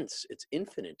immense. It's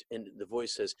infinite. And the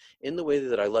voice says, in the way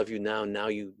that I love you now, now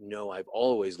you know I've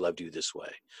always loved you this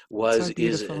way. Was, So is,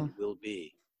 beautiful. and will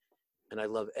be. And I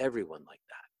love everyone like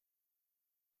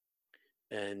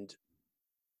that. And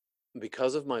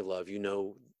because of my love, you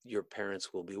know your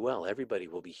parents will be well. Everybody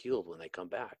will be healed when they come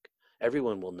back.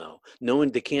 Everyone will know. No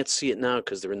one, they can't see it now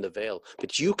because they're in the veil,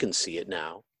 but you can see it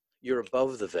now. You're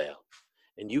above the veil,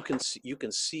 and you can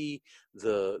see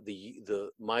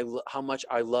how much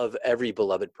I love every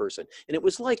beloved person. And it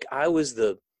was like I was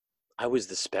the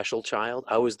special child.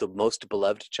 I was the most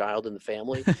beloved child in the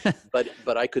family,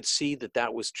 but I could see that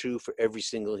that was true for every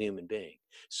single human being.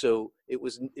 So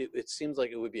it seems like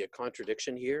it would be a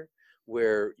contradiction here,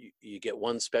 where you get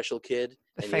one special kid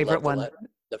The and you favorite love one.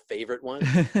 the favorite one.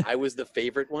 I was the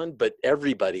favorite one, but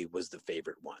everybody was the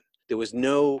favorite one. There was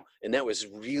no, and that was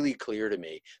really clear to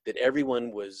me, that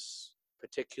everyone was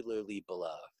particularly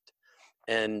beloved.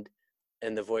 And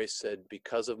the voice said,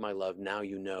 because of my love, now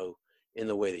you know, in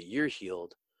the way that you're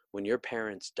healed, when your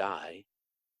parents die,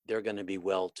 they're going to be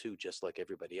well too, just like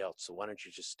everybody else. So why don't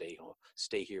you just stay home,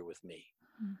 stay here with me?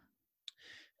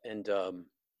 And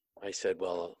I said,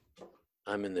 well,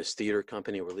 I'm in this theater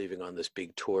company. We're leaving on this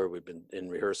big tour. We've been in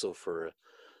rehearsal for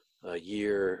a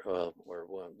year,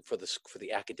 for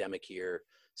the academic year,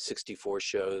 64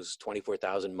 shows,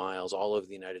 24,000 miles, all over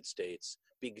the United States,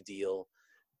 big deal.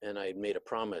 And I made a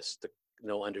promise,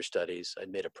 no understudies. I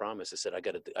made a promise. I said,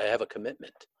 I have a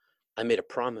commitment. I made a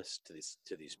promise to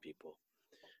these people.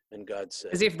 And God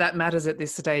said, As if that matters at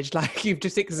this stage. Like, you've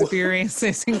just experienced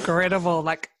this incredible,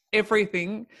 like,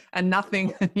 everything and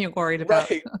nothing you're worried about.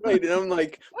 right, right. And I'm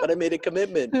like, but I made a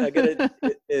commitment.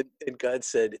 And God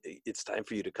said, it's time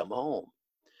for you to come home.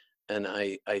 And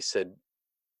I said,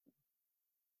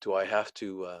 do I have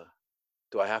to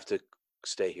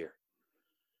stay here?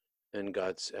 And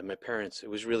my parents, it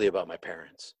was really about my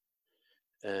parents.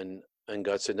 And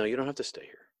God said, no, you don't have to stay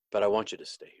here, but I want you to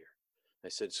stay here. I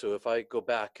said, so if I go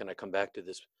back and I come back to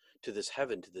this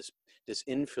heaven, to this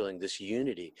infilling, this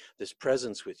unity, this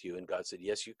presence with you. And God said,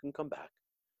 yes, you can come back.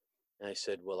 And I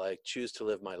said, well, I choose to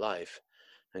live my life.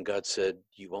 And God said,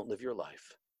 you won't live your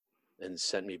life, and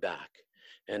sent me back.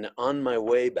 And on my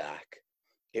way back,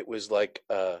 it was like,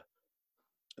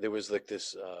 there was like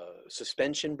this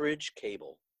suspension bridge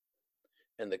cable,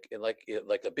 and like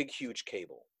a big, huge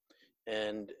cable.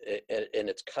 And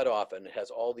it's cut off, and it has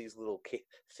all these little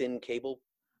thin cable.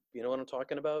 You know what I'm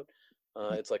talking about?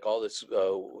 It's like all this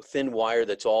thin wire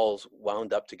that's all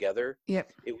wound up together.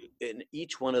 Yep. In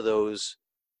each one of those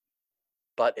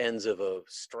butt ends of a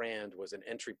strand was an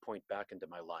entry point back into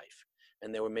my life.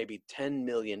 And there were maybe 10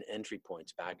 million entry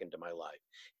points back into my life.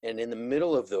 And in the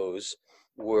middle of those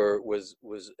was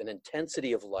an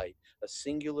intensity of light, a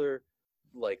singular,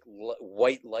 like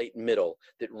white light middle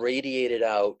that radiated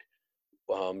out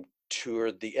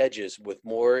toward the edges with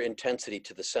more intensity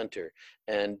to the center.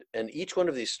 And each one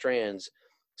of these strands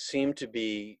seemed to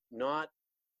be not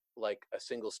like a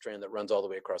single strand that runs all the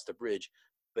way across the bridge,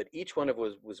 but each one of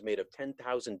was made of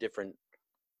 10,000 different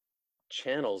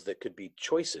channels that could be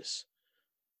choices.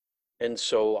 And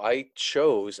so I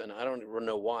chose, and I don't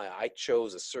know why, I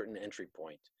chose a certain entry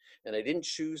point. And I didn't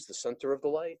choose the center of the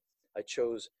light. I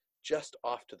chose just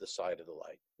off to the side of the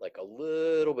light, like a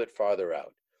little bit farther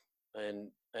out. And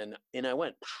in I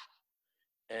went,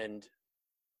 and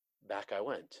back I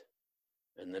went.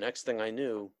 And the next thing I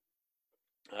knew,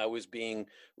 I was being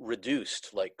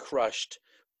reduced, like crushed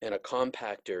in a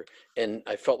compactor, and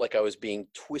I felt like I was being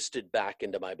twisted back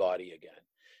into my body again.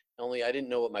 Only I didn't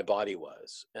know what my body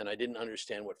was, and I didn't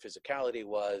understand what physicality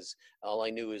was. All I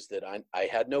knew is that I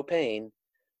had no pain,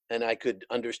 and I could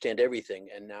understand everything.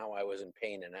 And now I was in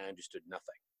pain, and I understood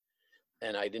nothing.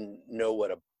 And I didn't know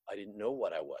what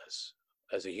I was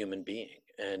as a human being.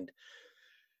 And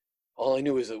all I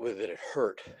knew is that it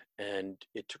hurt, and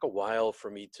it took a while for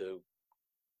me to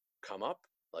come up,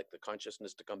 like the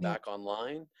consciousness to come back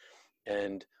online.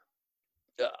 And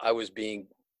I was being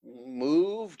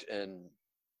moved, and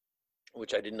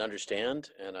which I didn't understand.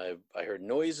 And I heard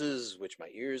noises which my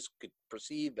ears could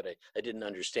perceive, but I didn't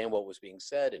understand what was being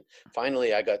said. And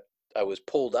finally I was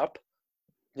pulled up,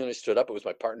 and I stood up. It was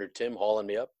my partner Tim hauling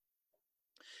me up.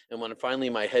 And when finally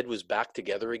my head was back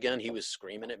together again, he was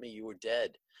screaming at me, "You were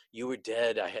dead. You were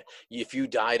dead. If you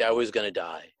died, I was going to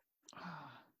die."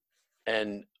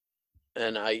 And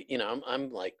I, I'm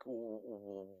like,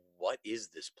 what is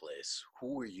this place?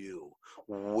 Who are you?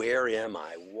 Where am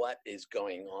I? What is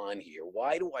going on here?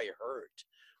 Why do I hurt?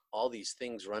 All these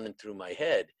things running through my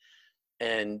head.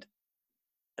 And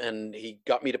he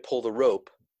got me to pull the rope.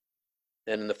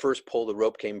 And in the first pull, the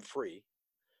rope came free,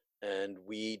 and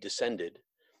we descended,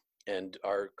 and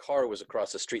our car was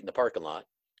across the street in the parking lot,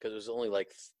 because it was only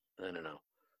like, I don't know,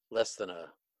 less than a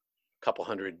couple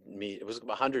hundred meters. It was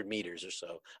 100 meters or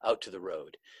so out to the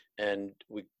road. And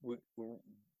we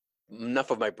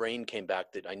enough of my brain came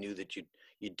back that I knew that you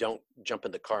don't jump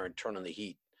in the car and turn on the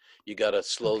heat. You got to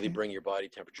slowly Okay. bring your body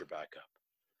temperature back up.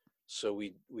 So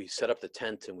we set up the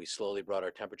tent, and we slowly brought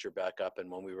our temperature back up. And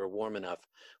when we were warm enough,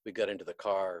 we got into the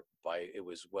car it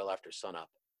was well after sunup.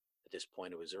 At this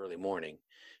point, it was early morning,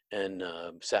 and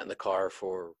sat in the car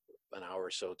for an hour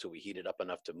or so till we heated up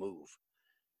enough to move.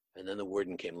 And then the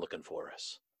warden came looking for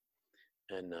us,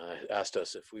 and asked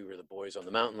us if we were the boys on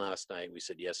the mountain last night. We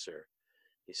said, yes, sir.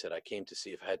 He said, I came to see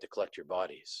if I had to collect your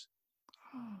bodies.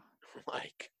 Oh,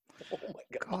 Like, oh my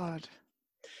God. God.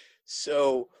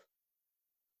 So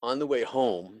on the way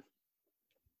home,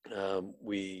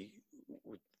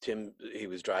 Tim, he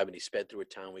was driving, he sped through a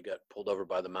town. We got pulled over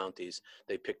by the Mounties.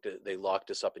 They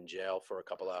locked us up in jail for a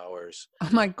couple hours. Oh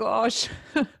my gosh.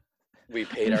 We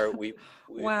paid our,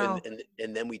 Wow.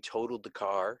 and then we totaled the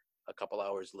car a couple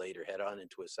hours later, head on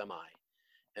into a semi,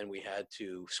 and we had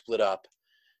to split up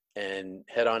and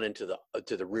head on into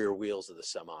to the rear wheels of the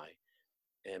semi,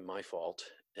 and my fault.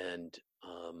 And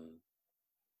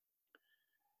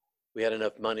we had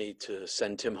enough money to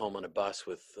send Tim home on a bus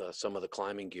with some of the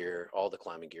climbing gear, all the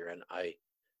climbing gear, and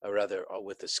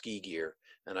with the ski gear,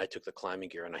 and I took the climbing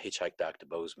gear and I hitchhiked back to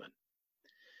Bozeman.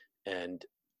 And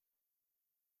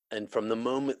from the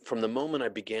moment I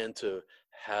began to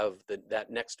have that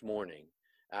next morning,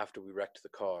 after I wrecked the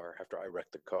car,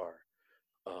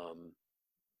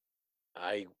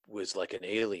 I was like an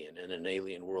alien in an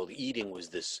alien world. Eating was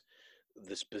this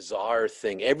bizarre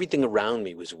thing. Everything around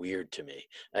me was weird to me.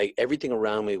 Everything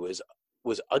around me was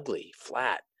ugly,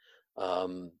 flat.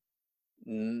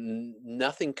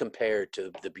 Nothing compared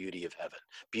to the beauty of heaven.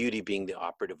 Beauty being the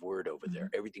operative word over there.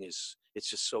 Everything it's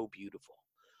just so beautiful.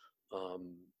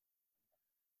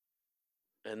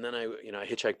 And then I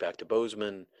hitchhiked back to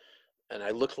Bozeman, and I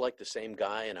look like the same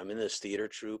guy, and I'm in this theater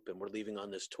troupe, and we're leaving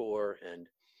on this tour, and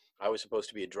I was supposed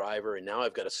to be a driver, and now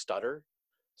I've got a stutter.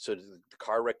 So the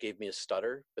car wreck gave me a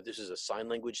stutter, but this is a sign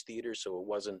language theater, so it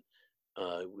wasn't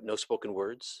no spoken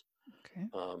words. Okay.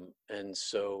 And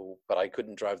so, but I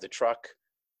couldn't drive the truck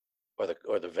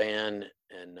or the van,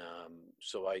 and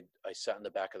so I sat in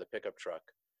the back of the pickup truck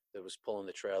that was pulling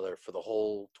the trailer for the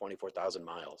whole 24,000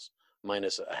 miles,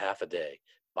 minus a half a day,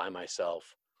 by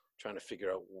myself, trying to figure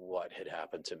out what had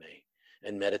happened to me,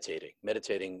 and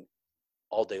meditating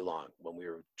all day long when we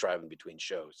were driving between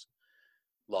shows.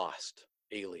 Lost,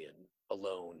 alien,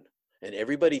 alone, and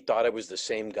everybody thought I was the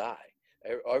same guy.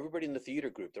 Everybody in the theater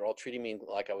group, they're all treating me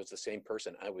like I was the same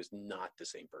person. I was not the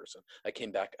same person. I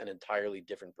came back an entirely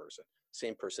different person.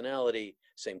 Same personality,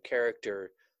 same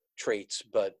character, traits,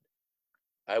 but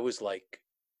I was like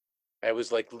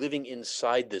living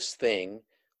inside this thing,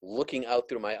 looking out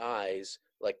through my eyes,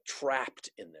 like trapped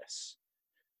in this,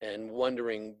 and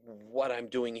wondering what I'm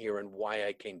doing here and why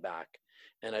I came back.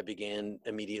 And I began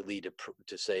immediately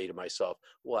to say to myself,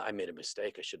 well, I made a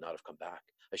mistake. I should not have come back.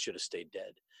 I should have stayed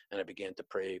dead. And I began to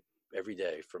pray every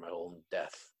day for my own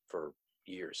death for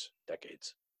years,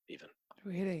 decades, even.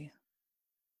 Really?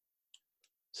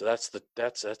 So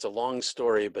that's a long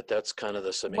story, but that's kind of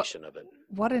the summation of it.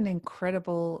 What an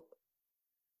incredible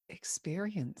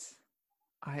experience.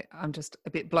 I'm just a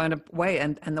bit blown away,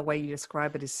 and the way you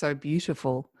describe it is so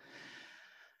beautiful.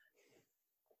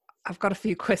 I've got a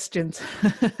few questions.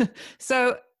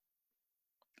 So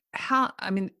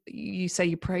you say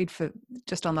you prayed for,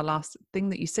 just on the last thing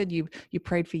that you said, you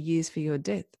prayed for years for your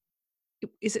death.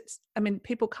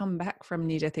 People come back from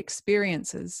near-death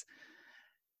experiences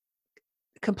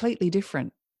completely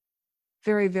different,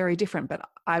 very, very different. But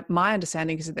my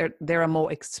understanding is that they're a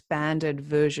more expanded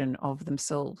version of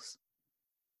themselves.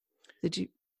 Did you?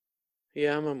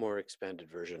 Yeah, I'm a more expanded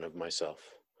version of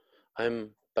myself.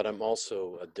 But I'm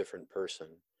also a different person.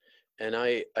 And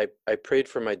I prayed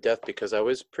for my death because I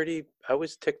was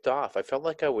ticked off. I felt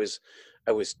like I was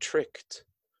tricked.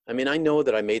 I mean, I know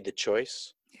that I made the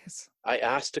choice. Yes. I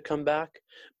asked to come back,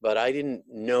 but I didn't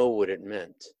know what it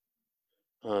meant.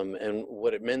 And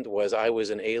what it meant was I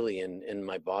was an alien in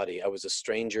my body. I was a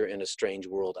stranger in a strange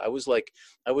world. I was like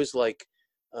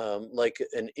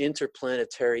an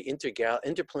interplanetary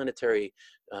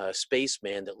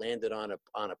spaceman that landed on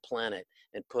a planet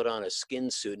and put on a skin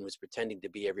suit and was pretending to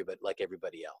be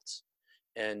everybody else,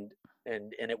 and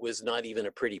it was not even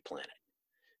a pretty planet.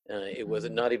 It was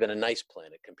not even a nice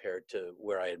planet compared to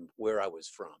where I was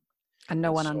from. And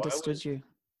no one understood you.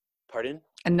 Pardon?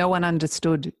 And no one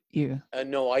understood you.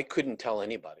 No, I couldn't tell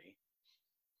anybody.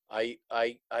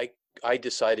 I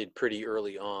decided pretty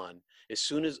early on, as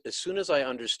soon as I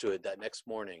understood that next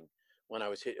morning when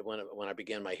when I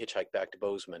began my hitchhike back to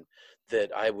Bozeman,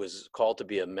 that I was called to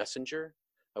be a messenger.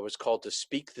 I was called to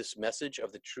speak this message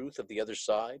of the truth of the other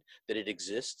side, that it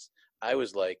exists. I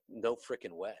was like, no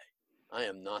freaking way. I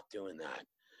am not doing that.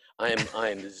 I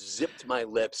am zipped my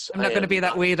lips. I'm not going to be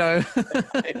that weirdo.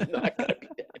 I'm not going to be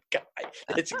that guy.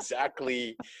 That's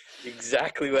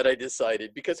exactly what I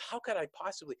decided, because how could I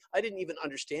possibly, I didn't even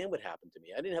understand what happened to me.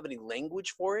 I didn't have any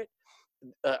language for it.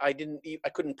 I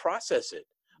couldn't process it.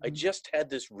 I just had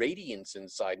this radiance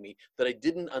inside me that I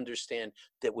didn't understand,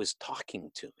 that was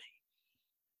talking to me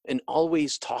and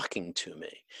always talking to me.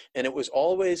 And it was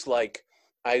always like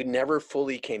I never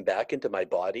fully came back into my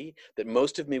body, that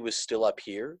most of me was still up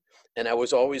here. And I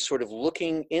was always sort of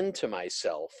looking into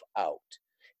myself out.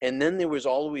 And then there was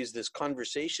always this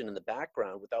conversation in the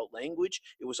background without language.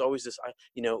 It was always this,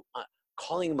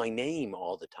 calling my name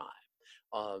all the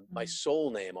time, my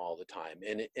soul name all the time.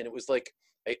 And it was like,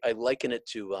 I liken it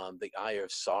to the Eye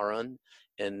of Sauron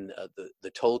and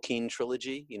the Tolkien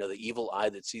trilogy, you know, the evil eye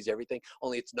that sees everything,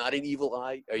 only it's not an evil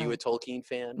eye. Are you a Tolkien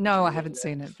fan? No, I haven't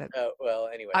seen it, but Well,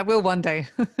 anyway. I will one day.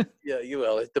 Yeah, you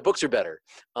will. The books are better,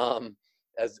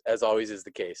 as always is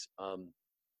the case.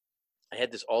 I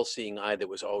had this all-seeing eye that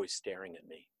was always staring at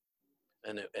me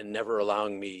and never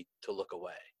allowing me to look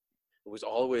away. It was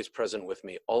always present with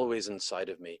me, always inside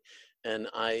of me. And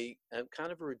I am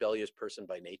kind of a rebellious person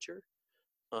by nature.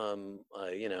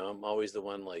 You know, I'm always the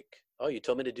one like, oh, you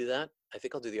told me to do that? I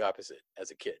think I'll do the opposite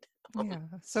as a kid. Yeah,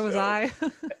 so was I.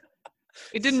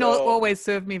 It didn't So- always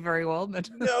serve me very well, but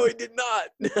No, it did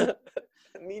not.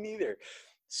 Me neither.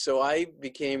 So I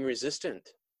became resistant.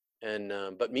 And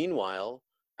but meanwhile,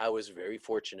 I was very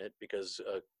fortunate because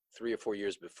 3 or 4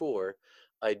 years before,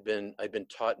 I'd been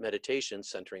taught meditation,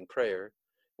 centering prayer.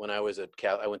 When I was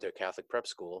I went to a Catholic prep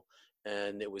school,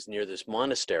 and it was near this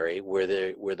monastery where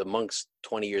the monks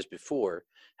 20 years before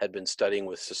had been studying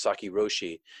with Sasaki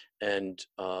Roshi and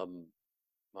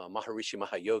Maharishi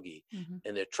Mahayogi,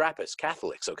 and they're Trappist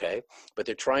Catholics, okay, but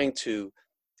they're trying to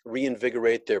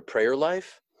reinvigorate their prayer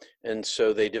life, and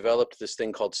so they developed this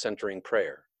thing called centering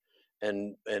prayer,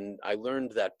 and I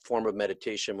learned that form of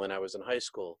meditation when I was in high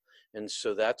school, and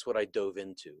so that's what I dove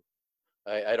into.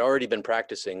 I'd already been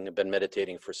practicing, been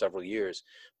meditating for several years,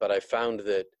 but I found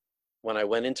that when I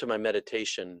went into my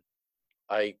meditation,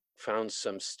 I found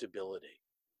some stability.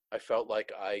 I felt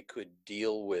like I could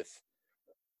deal with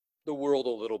the world a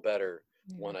little better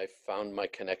when I found my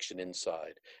connection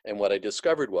inside. And what I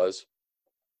discovered was,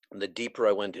 the deeper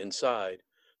I went inside,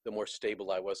 the more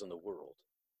stable I was in the world.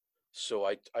 So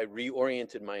I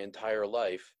reoriented my entire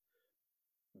life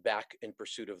back in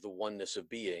pursuit of the oneness of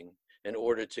being, in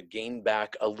order to gain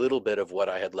back a little bit of what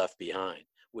I had left behind,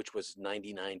 which was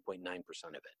 99.9%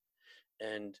 of it.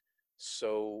 And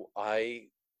so I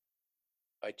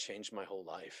changed my whole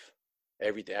life.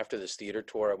 Everything. After this theater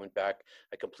tour, I went back,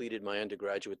 I completed my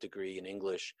undergraduate degree in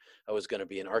English. I was going to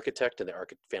be an architect in the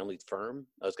family firm.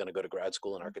 I was going to go to grad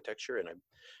school in architecture, and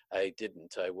I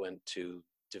didn't. I went to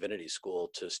divinity school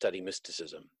to study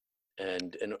mysticism,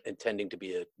 and intending to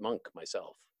be a monk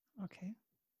myself. Okay.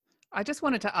 I just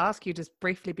wanted to ask you just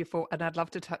briefly before, and I'd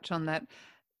love to touch on that.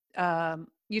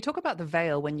 You talk about the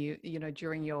veil when you know,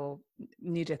 during your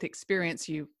near-death experience,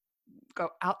 you go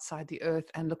outside the earth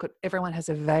and look at, everyone has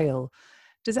a veil.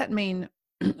 Does that mean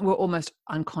we're almost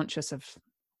unconscious of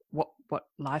what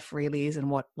life really is and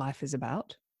what life is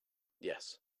about?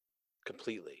 Yes,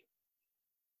 completely.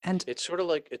 And it's sort of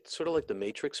like the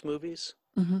Matrix movies.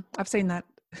 I've seen that.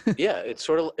 Yeah, it's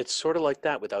sort of like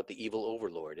that, without the evil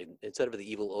overlord. And instead of the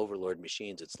evil overlord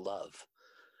machines, it's love.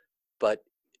 But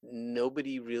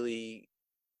nobody really,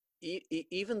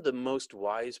 even the most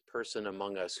wise person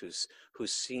among us who's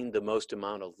seen the most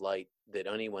amount of light that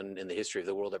anyone in the history of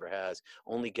the world ever has,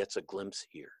 only gets a glimpse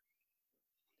here.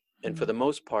 And for the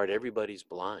most part, everybody's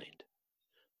blind.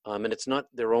 And it's not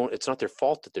their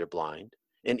fault that they're blind.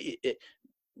 And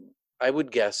I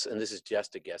would guess, and this is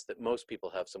just a guess, that most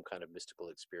people have some kind of mystical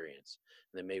experience.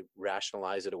 And they may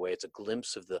rationalize it away. It's a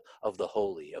glimpse of the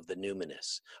holy, of the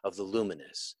numinous, of the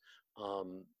luminous.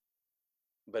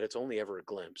 But it's only ever a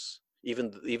glimpse. Even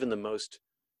the most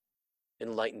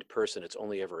enlightened person, it's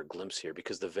only ever a glimpse here,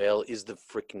 because the veil is the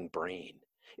freaking brain.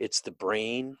 It's the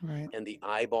brain, Right. and the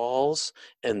eyeballs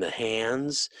and the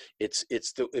hands. It's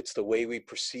the way we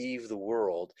perceive the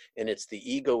world, and it's the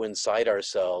ego inside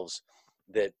ourselves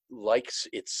that likes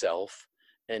itself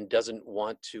and doesn't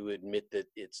want to admit that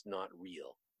it's not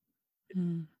real.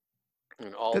 And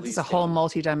all That these there's a whole things.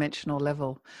 multi-dimensional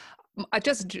level. I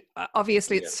just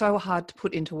obviously Yeah. it's so hard to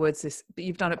put into words this, but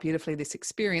you've done it beautifully. This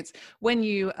experience when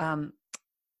you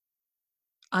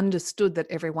understood that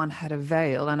everyone had a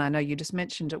veil, and I know you just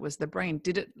mentioned it was the brain.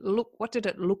 Did it look? What did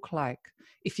it look like?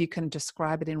 If you can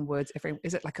describe it in words,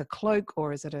 is it like a cloak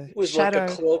or is it a It was like a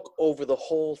shadow? cloak over the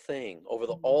whole thing,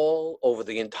 Mm. over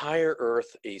the entire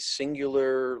earth, a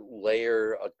singular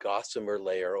layer, a gossamer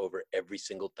layer over every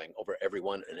single thing, over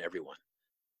everyone and everyone.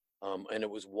 And it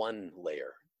was one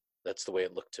layer. That's the way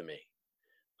it looked to me.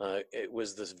 It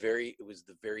was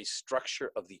the very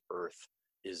structure of the earth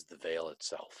is the veil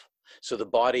itself. So the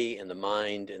body and the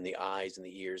mind and the eyes and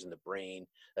the ears and the brain,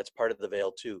 that's part of the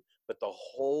veil too. But the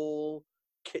whole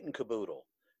kit and caboodle,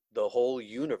 the whole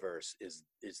universe is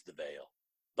the veil.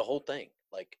 The whole thing,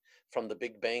 like from the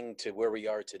Big Bang to where we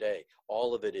are today,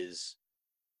 all of it is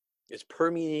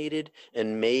permeated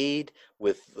and made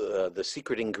with the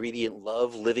secret ingredient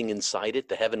love living inside it,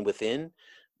 the heaven within.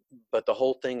 But the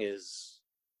whole thing it's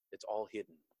all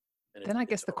hidden, and Then I it's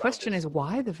guess the around question us. is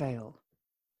why the veil?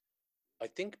 I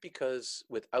think because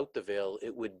without the veil,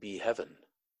 it would be heaven,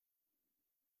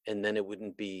 and then it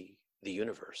wouldn't be the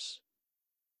universe.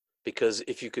 Because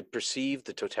if you could perceive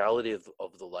the totality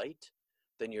of the light,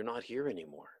 then you're not here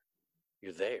anymore.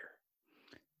 You're there.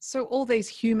 So all these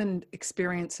human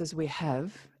experiences we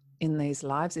have in these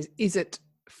lives, is it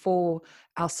for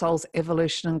our soul's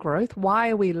evolution and growth? Why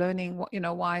are we learning what,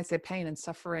 why is there pain and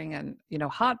suffering and,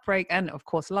 heartbreak and of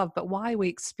course love, but why are we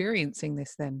experiencing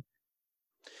this then?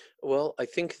 Well, I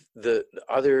think the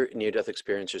other near-death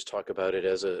experiencers talk about it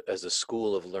as a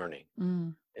school of learning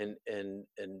Mm.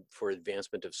 and for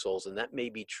advancement of souls, and that may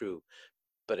be true.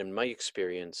 But in my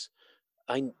experience,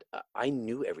 I I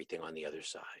knew everything on the other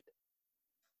side.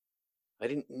 I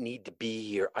didn't need to be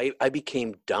here. I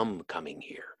became dumb coming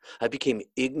here. I became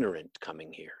ignorant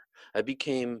coming here. I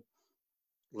became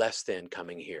less than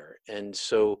coming here. And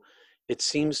so it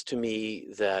seems to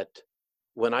me that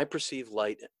when I perceive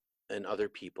light in other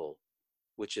people,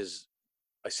 which is,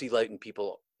 I see light in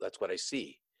people, that's what I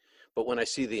see. But when I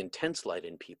see the intense light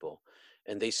in people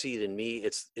and they see it in me,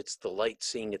 it's the light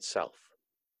seeing itself.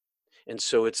 And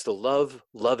so it's the love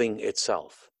loving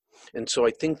itself. And so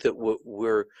I think that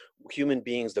we're human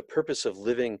beings, the purpose of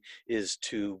living is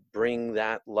to bring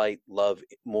that light love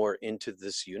more into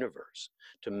this universe,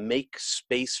 to make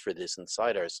space for this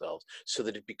inside ourselves so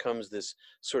that it becomes this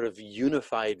sort of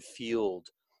unified field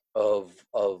of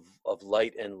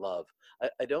light and love.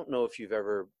 I don't know if you've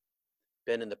ever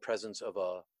been in the presence of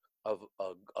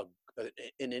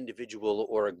an individual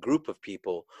or a group of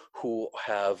people who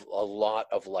have a lot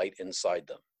of light inside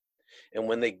them. And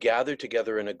when they gather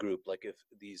together in a group, like if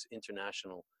these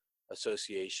International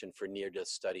Association for Near-Death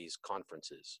Studies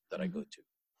conferences that I go Mhm. to,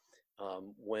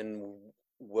 when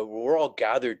we're all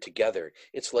gathered together,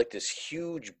 it's like this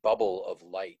huge bubble of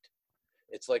light.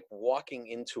 It's like walking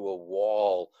into a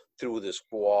wall, through this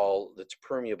wall that's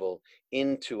permeable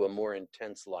into a more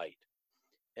intense light.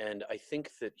 And I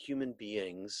think that human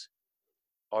beings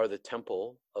are the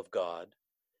temple of God,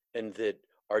 and that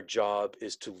our job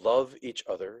is to love each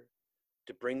other,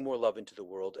 to bring more love into the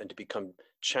world, and to become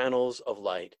channels of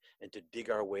light, and to dig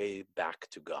our way back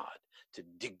to God, to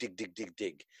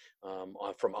dig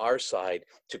from our side,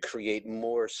 to create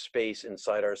more space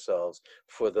inside ourselves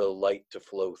for the light to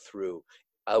flow through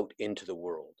out into the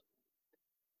world.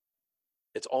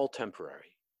 It's all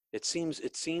temporary. It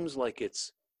seems like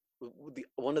it's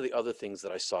one of the other things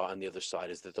that I saw on the other side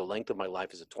is that the length of my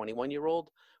life as a 21-year-old,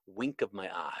 wink of my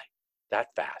eye,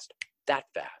 that fast, that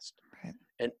fast. Right.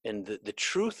 And the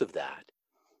truth of that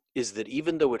is that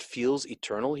even though it feels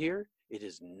eternal here, it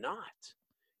is not.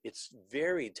 It's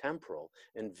very temporal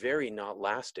and very not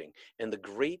lasting. And the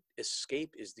great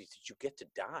escape is that you get to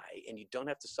die and you don't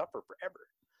have to suffer forever.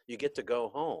 You get to go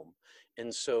home.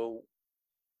 And so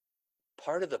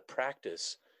part of the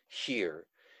practice here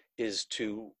is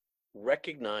to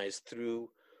recognize through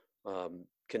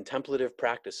contemplative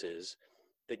practices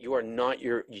that you are not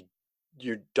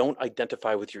you don't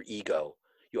identify with your ego.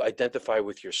 You identify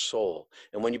with your soul.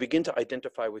 And when you begin to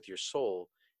identify with your soul,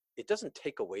 it doesn't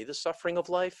take away the suffering of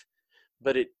life,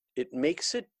 but it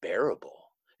makes it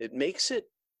bearable. It makes it,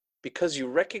 because you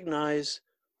recognize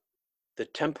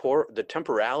the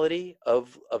temporality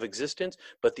of existence,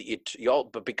 but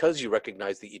but because you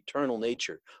recognize the eternal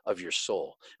nature of your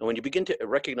soul. And when you begin to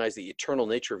recognize the eternal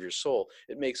nature of your soul,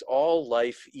 it makes all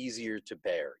life easier to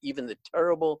bear, even the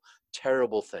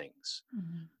terrible things.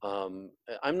 Mhm.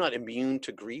 I'm not immune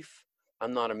to grief.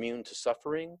 I'm not immune to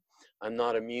suffering. I'm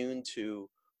not immune to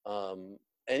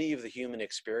any of the human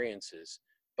experiences.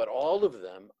 But all of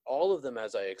them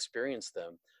as I experience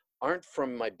them, aren't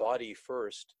from my body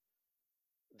first,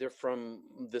 they're from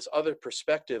this other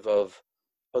perspective of,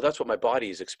 oh, that's what my body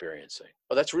is experiencing.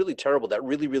 Oh, that's really terrible. That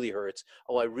really, really hurts.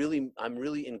 Oh, I'm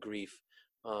really in grief.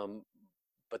 Um,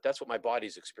 but that's what my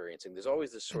body's experiencing. There's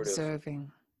always this sort of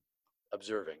Observing.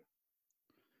 observing.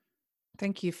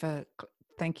 Thank you for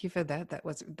that. That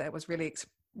was really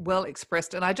well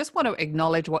expressed. And I just want to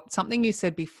acknowledge something you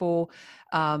said before,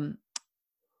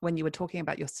 when you were talking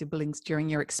about your siblings during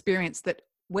your experience, that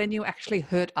when you actually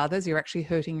hurt others, you're actually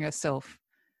hurting yourself.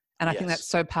 And I think that's Yes.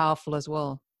 so powerful as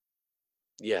well.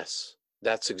 Yes.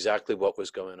 That's exactly what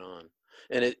was going on.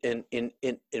 And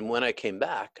when I come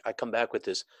back with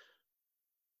this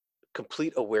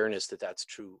complete awareness that that's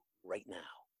true right now.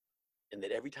 And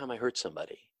that every time I hurt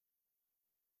somebody,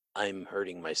 I'm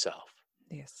hurting myself.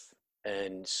 Yes.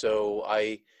 And so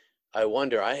I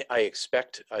wonder, I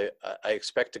expect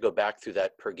to go back through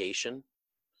that purgation,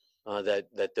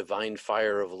 that divine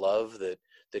fire of love that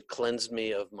cleansed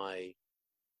me of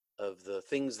the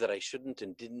things that I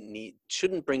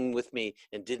shouldn't bring with me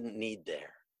and didn't need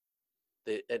there.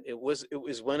 And it was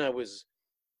when I was,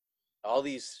 all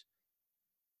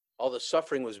the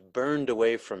suffering was burned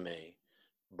away from me,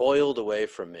 boiled away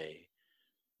from me,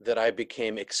 that I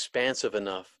became expansive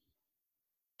enough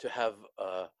to have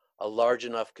a large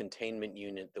enough containment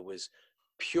unit that was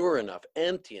pure enough,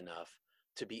 empty enough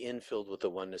to be infilled with the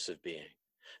oneness of being.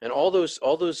 And all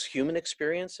those human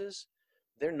experiences,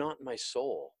 they're not my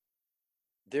soul.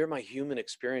 They're my human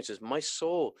experiences. My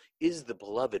soul is the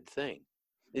beloved thing.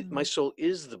 My soul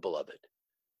is the beloved.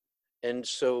 And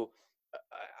so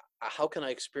how can I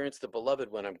experience the beloved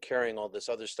when I'm carrying all this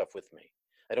other stuff with me?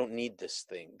 I don't need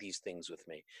these things with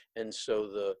me. And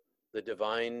so the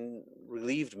divine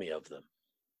relieved me of them.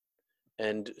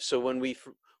 And so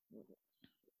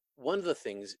one of the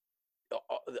things,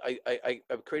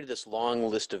 I've created this long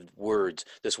list of words,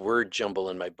 this word jumble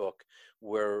in my book,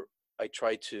 where I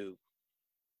try to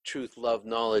truth, love,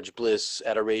 knowledge, bliss,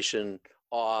 adoration,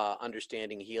 awe,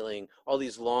 understanding, healing, all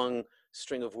these long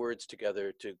string of words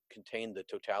together to contain the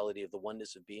totality of the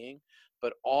oneness of being.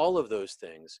 But all of those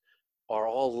things are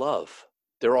all love.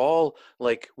 They're all,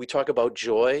 like, we talk about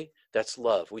joy, that's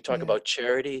love. We talk about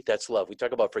charity, that's love. We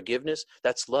talk about forgiveness,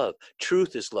 that's love.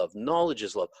 Truth is love. Knowledge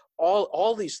is love.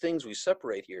 All these things we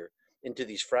separate here into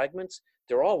these fragments,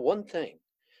 they're all one thing.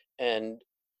 And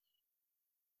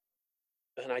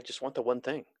I just want the one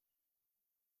thing.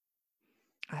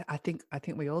 I think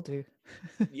we all do.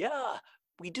 Yeah,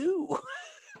 we do.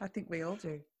 I think we all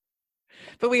do.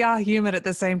 But we are human at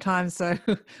the same time, so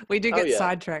we do get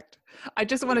sidetracked. I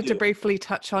just wanted to briefly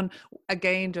touch on,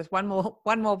 again, just one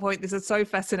more point. This is so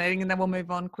fascinating, and then we'll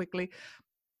move on quickly.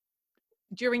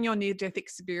 During your near-death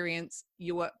experience,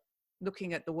 you were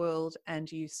looking at the world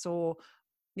and you saw,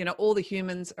 all the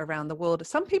humans around the world.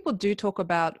 Some people do talk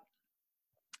about,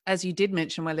 as you did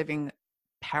mention, we're living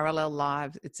parallel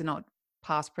lives. It's not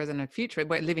past, present, and future.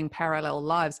 We're living parallel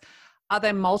lives. Are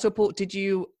there multiple,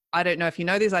 I don't know if you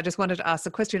know this, I just wanted to ask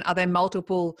the question, are there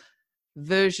multiple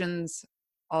versions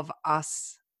of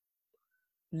us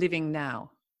living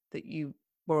now that you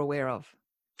were aware of?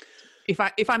 If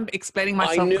I'm explaining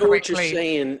myself correctly, what you're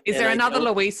saying, is there another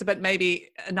Louisa, but maybe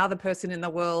another person in the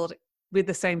world with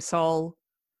the same soul?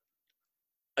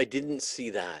 I didn't see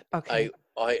that. Okay.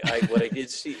 What I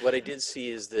did see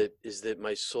is that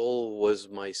my soul was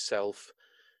myself,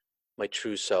 my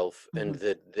true self, and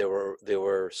that there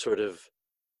were sort of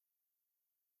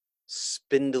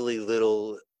spindly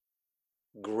little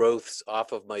growths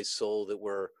off of my soul that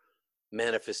were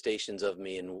manifestations of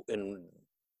me in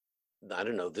I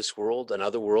don't know, this world,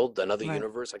 another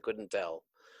universe. I couldn't tell.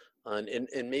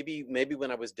 And maybe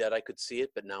when I was dead I could see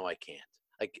it, but now I can't.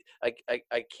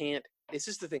 I can't. This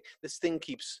is the thing. This thing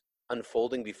keeps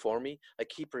unfolding before me. I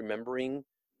keep remembering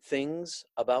things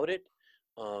about it,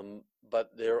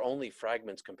 but they're only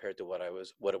fragments compared to what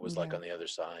it was like on the other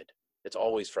side. It's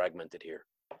always fragmented here.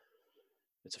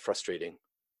 It's frustrating.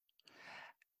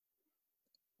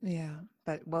 Yeah,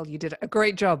 but well, you did a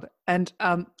great job. And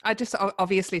I just,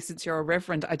 obviously, since you're a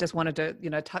reverend, I just wanted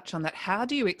to, touch on that. How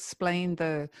do you explain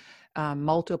the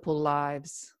multiple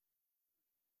lives?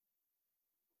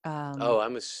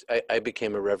 I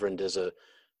became a reverend as a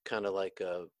kind of like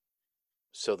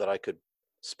so that I could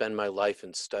spend my life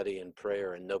in study and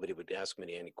prayer, and nobody would ask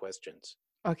me any questions.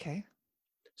 Okay.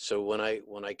 So when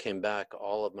I came back,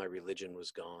 all of my religion was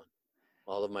gone.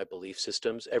 All of my belief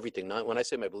systems, everything. Not when I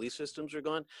say my belief systems are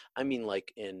gone, I mean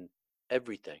like in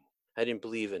everything. I didn't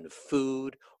believe in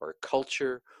food or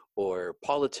culture or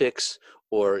politics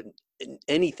or in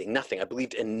anything, nothing. I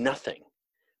believed in nothing.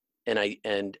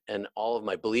 And all of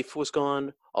my belief was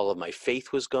gone. all of my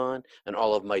faith was gone, and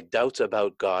all of my doubts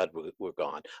about God were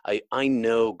gone. I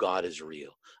know God is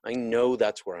real. I know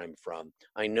that's where I'm from.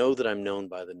 I know that I'm known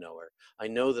by the knower. I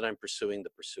know that I'm pursuing the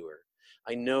pursuer.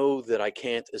 I know that I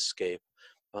can't escape.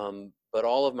 But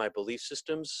all of my belief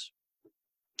systems,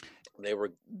 they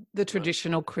were the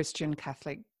traditional Christian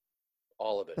Catholic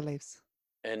all of it. beliefs.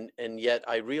 And yet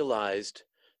I realized,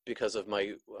 because of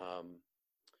my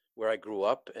where I grew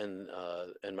up and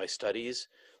my studies,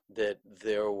 that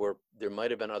there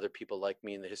might have been other people like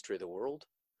me in the history of the world,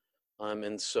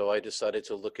 and so I decided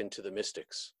to look into the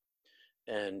mystics,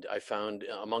 and I found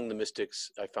among the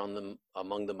mystics, I found them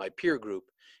among my peer group,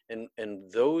 and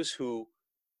the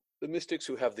mystics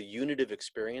who have the unitive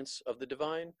experience of the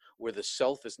divine, where the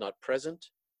self is not present.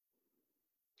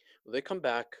 They come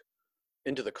back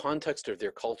into the context of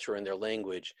their culture and their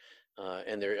language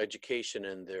and their education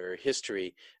and their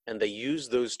history, and they use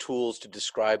those tools to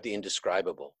describe the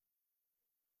indescribable.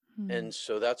 And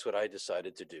so that's what I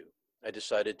decided to do.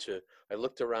 I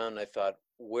looked around and I thought,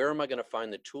 where am I going to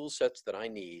find the tool sets that I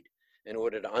need in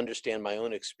order to understand my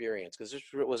own experience? Because this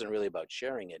wasn't really about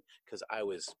sharing it, because I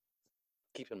was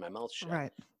keeping my mouth shut.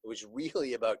 Right. It was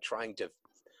really about trying to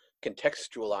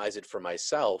contextualize it for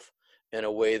myself in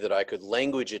a way that I could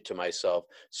language it to myself,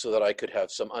 so that I could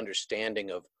have some understanding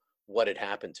of what had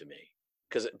happened to me.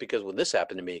 Because when this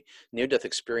happened to me, near-death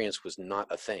experience was not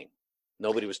a thing.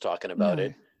 Nobody was talking about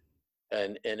it.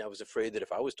 And I was afraid that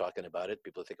if I was talking about it,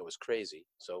 people would think I was crazy.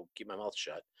 So keep my mouth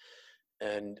shut.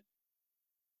 And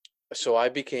so I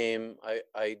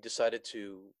decided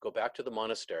to go back to the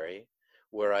monastery,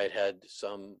 where I'd had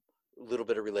some little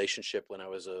bit of relationship when I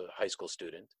was a high school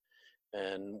student.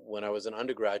 And when I was an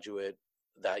undergraduate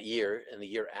that year and the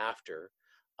year after,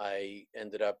 I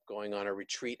ended up going on a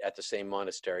retreat at the same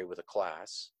monastery with a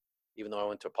class, even though I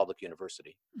went to a public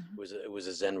university. It was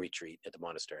a Zen retreat at the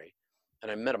monastery.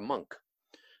 And I met a monk.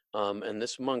 And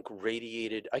this monk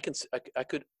radiated, I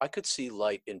could see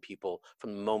light in people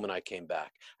from the moment I came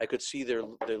back. I could see their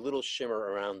little shimmer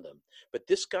around them. But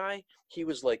this guy, he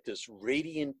was like this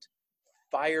radiant,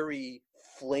 fiery,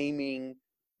 flaming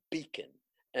beacon.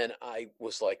 And I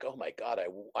was like, oh my God,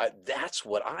 that's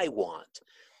what I want.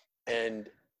 And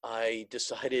I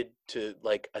decided to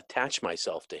attach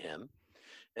myself to him.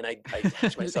 And I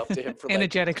attached myself to him for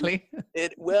energetically.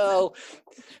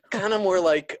 Kind of more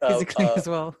like physically as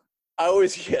well. I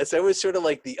was sort of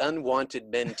like the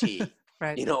unwanted mentee.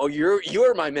 Right.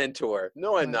 You're my mentor.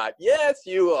 No, I'm not. Yes,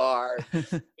 you are.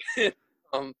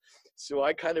 So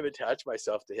I kind of attached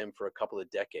myself to him for a couple of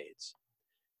decades,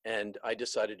 and I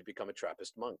decided to become a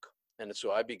Trappist monk. And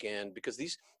so I began, because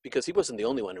he wasn't the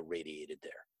only one who radiated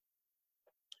there.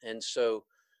 And so,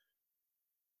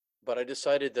 but I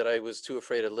decided that I was too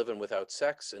afraid of living without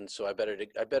sex, and so I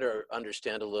better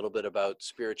understand a little bit about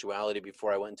spirituality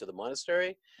before I went into the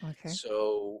monastery. Okay.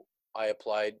 So I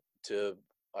applied to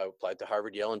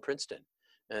Harvard, Yale, and Princeton,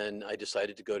 and I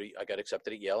decided I got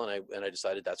accepted at Yale, and I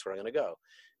decided that's where I'm going to go.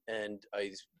 And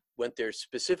I went there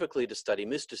specifically to study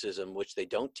mysticism, which they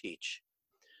don't teach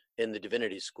in the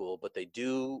divinity school, but they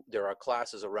do. There are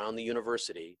classes around the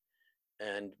university,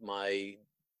 and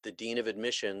the dean of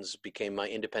admissions became my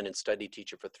independent study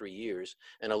teacher for 3 years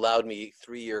and allowed me a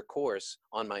 3-year course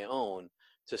on my own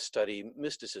to study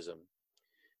mysticism.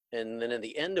 And then at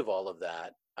the end of all of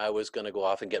that, I was going to go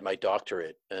off and get my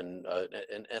doctorate in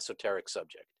an esoteric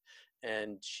subject.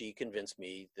 And she convinced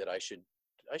me that I should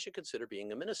consider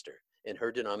being a minister in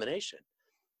her denomination.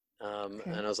 Okay.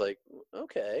 And I was like,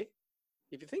 okay,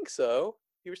 if you think so.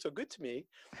 You were so good to me.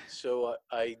 So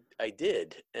I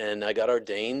did, and I got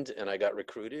ordained, and I got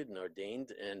recruited and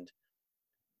ordained, and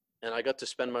I got to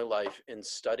spend my life in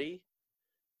study,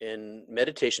 in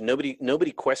meditation.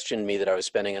 Nobody questioned me that I was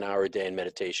spending an hour a day in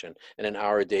meditation and an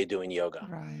hour a day doing yoga.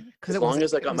 Right. As long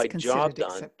as I got my job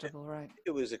done, acceptable, right?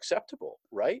 It was acceptable,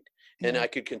 right? Yeah. And I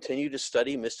could continue to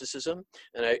study mysticism.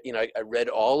 And I read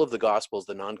all of the Gospels,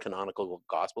 the non-canonical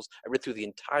Gospels. I read through the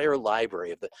entire library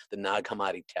of the Nag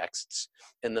Hammadi texts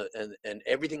and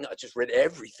everything. I just read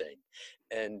everything,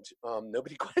 and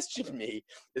nobody questioned me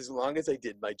as long as I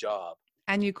did my job.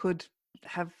 And you could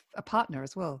have a partner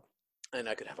as well. And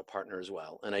I could have a partner as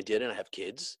well. And I did, and I have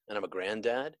kids, and I'm a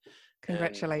granddad.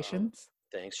 Congratulations.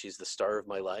 And, thanks. She's the star of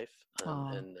my life.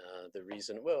 And the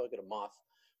reason, I got a moth.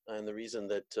 And the reason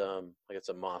that I got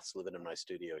some moths living in my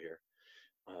studio here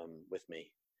with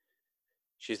me.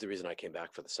 She's the reason I came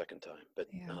back for the second time. But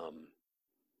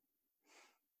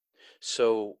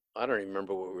so I don't even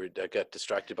remember I got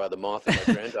distracted by the moth and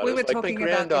my granddaughter. We were talking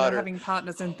about having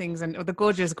partners and things, and the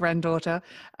gorgeous granddaughter.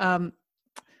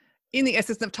 in the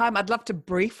essence of time, I'd love to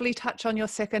briefly touch on your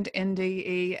second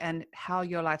NDE and how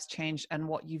your life's changed and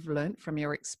what you've learned from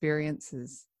your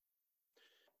experiences.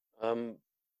 Um,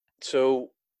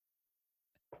 so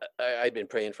I'd been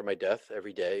praying for my death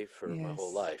every day for my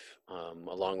whole Yes. life,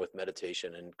 along with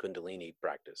meditation and Kundalini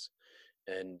practice.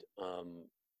 And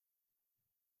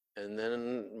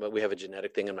then but we have a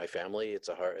genetic thing in my family. It's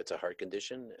a heart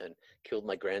condition, and killed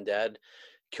my granddad,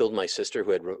 killed my sister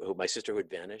my sister who had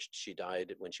vanished. She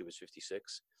died when she was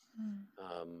 56. Mm.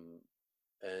 Um,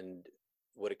 and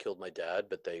would have killed my dad,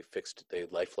 but they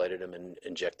life flighted him and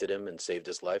injected him and saved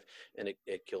his life. And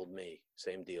it killed me.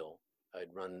 Same deal.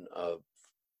 I'd run a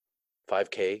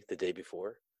 5K the day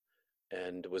before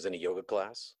and was in a yoga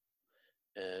class,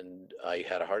 and I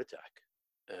had a heart attack.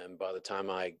 And by the time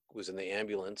I was in the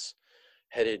ambulance,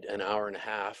 headed an hour and a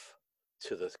half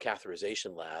to the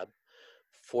catheterization lab,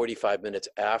 45 minutes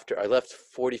after I left,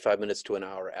 45 minutes to an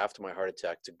hour after my heart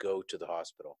attack to go to the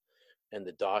hospital. And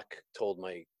the doc told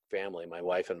my family, my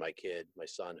wife and my kid, my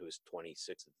son, who was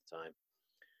 26 at the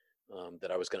time,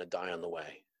 that I was going to die on the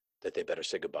way, that they better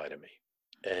say goodbye to me.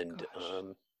 And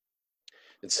Gosh.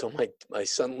 and so my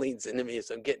son leans into me as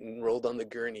I'm getting rolled on the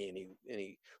gurney, and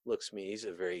he looks at me. He's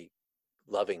a very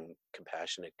loving,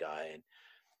 compassionate guy,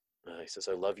 and he says,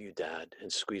 "I love you, Dad,"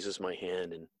 and squeezes my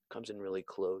hand and comes in really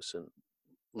close and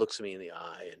looks me in the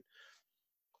eye,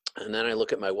 and then I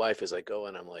look at my wife as I go,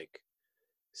 and I'm like,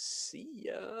 "See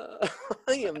ya.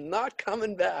 I am not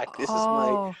coming back. This is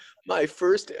Oh, my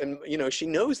first," and she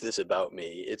knows this about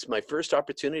me. It's my first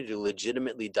opportunity to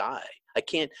legitimately die.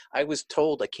 I was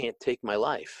told I can't take my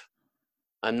life.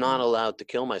 I'm not right. allowed to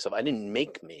kill myself. I didn't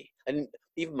make me. I didn't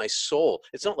even my soul.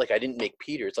 It's not like I didn't make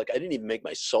Peter. It's like I didn't even make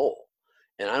my soul,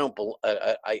 and I don't.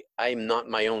 I'm not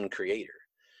my own creator,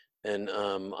 and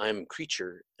I'm a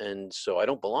creature, and so I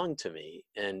don't belong to me.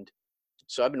 And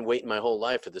so I've been waiting my whole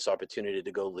life for this opportunity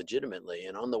to go legitimately.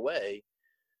 And on the way,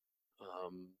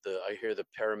 I hear the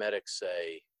paramedics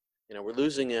say, "We're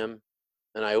losing him."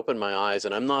 And I open my eyes,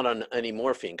 and I'm not on any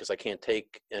morphine because I can't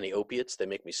take any opiates. They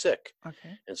make me sick.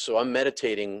 Okay. And so I'm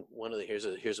meditating.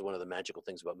 Here's one of the magical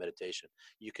things about meditation.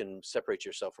 You can separate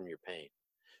yourself from your pain.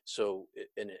 So,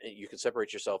 and you can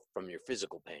separate yourself from your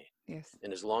physical pain. Yes.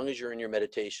 And as long as you're in your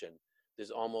meditation,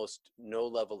 there's almost no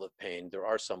level of pain. There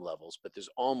are some levels, but there's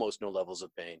almost no levels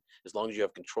of pain as long as you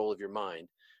have control of your mind,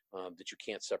 that you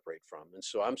can't separate from. And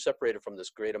so I'm separated from this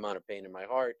great amount of pain in my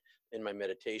heart in my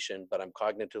meditation, but I'm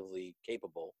cognitively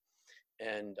capable.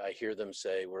 And I hear them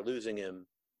say, "We're losing him."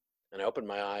 And I open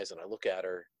my eyes and I look at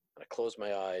her and I close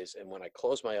my eyes. And when I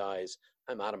close my eyes,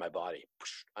 I'm out of my body.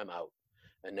 I'm out.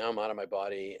 And now I'm out of my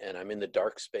body and I'm in the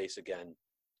dark space again.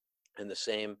 And the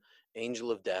same angel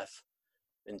of death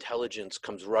intelligence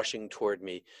comes rushing toward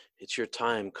me. "It's your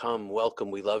time. Come,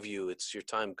 welcome. We love you. It's your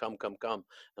time. Come, come, come."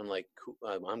 I'm like,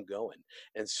 I'm going.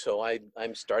 And so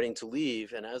I'm starting to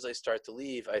leave. And as I start to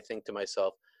leave, I think to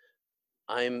myself,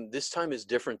 this time is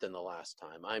different than the last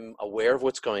time. I'm aware of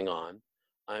what's going on.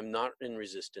 I'm not in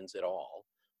resistance at all.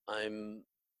 I'm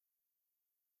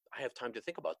I have time to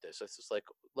think about this. It's just like,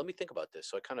 let me think about this.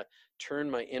 So I kind of turn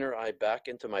my inner eye back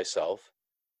into myself,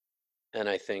 and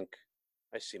I think,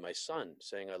 I see my son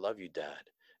saying, "I love you, Dad."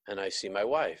 And I see my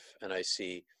wife, and I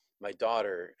see my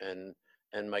daughter, and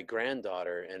my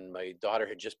granddaughter, and my daughter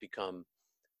had just become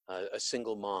a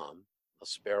single mom. I'll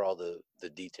spare all the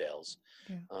details,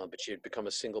 Yeah. but she had become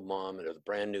a single mom and a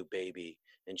brand new baby,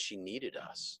 and she needed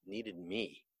us, needed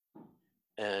me.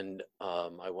 And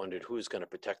I wondered who was going to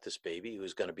protect this baby, who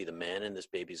was going to be the man in this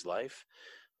baby's life.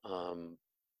 Um,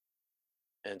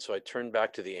 and so I turned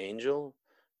back to the angel,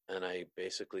 and I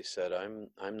basically said,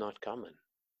 I'm not coming."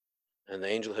 And the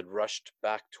angel had rushed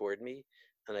back toward me,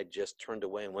 and I just turned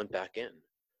away and went back in.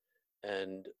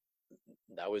 And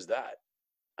that was that.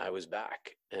 I was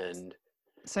back. And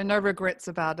So no regrets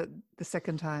about it the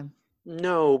second time.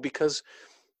 no, because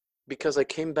I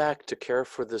came back to care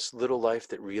for this little life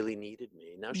that really needed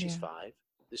me. Now she's Yeah. 5.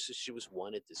 She was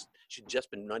 1 at this. She'd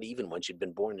just been, not even 1. She'd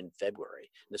been born in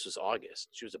February. And this was August.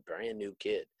 She was a brand new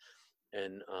kid,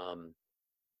 and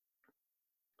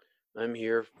I'm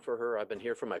here for her. I've been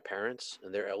here for my parents,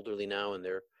 and they're elderly now, and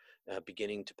they're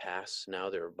beginning to pass. Now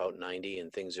they're about 90,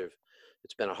 and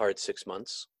it's been a hard 6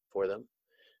 months for them.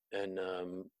 And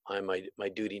my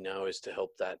duty now is to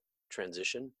help that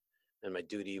transition, and my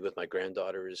duty with my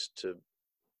granddaughter is to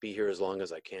be here as long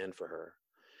as I can for her,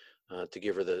 to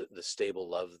give her the stable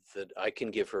love that I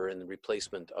can give her in the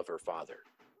replacement of her father.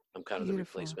 I'm kind of the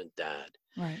Beautiful. replacement dad.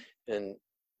 Right.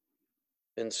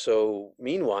 And so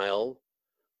meanwhile,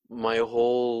 my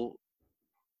whole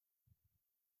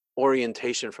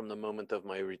orientation from the moment of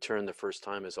my return the first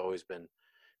time has always been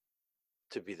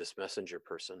to be this messenger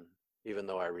person, even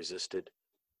though I resisted.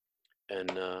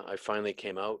 And I finally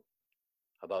came out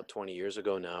about 20 years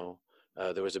ago now.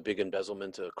 There was a big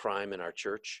embezzlement, a crime in our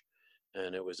church,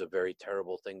 and it was a very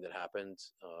terrible thing that happened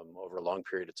over a long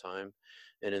period of time.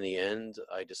 And in the end,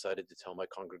 I decided to tell my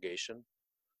congregation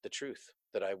the truth.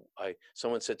 That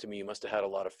someone said to me, "You must have had a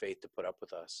lot of faith to put up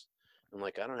with us." I'm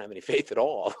like, "I don't have any faith at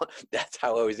all." That's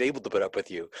how I was able to put up with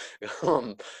you.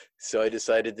 So I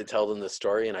decided to tell them the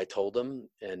story, and I told them,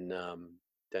 and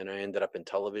then I ended up in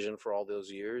television for all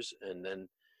those years. And then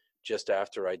just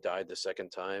after I died the second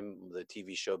time, the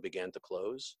TV show began to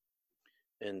close.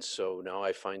 And so now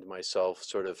I find myself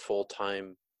sort of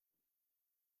full-time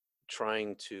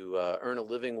trying to earn a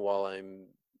living while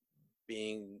I'm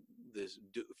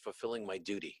fulfilling my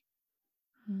duty.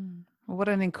 What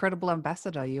an incredible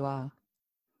ambassador you are.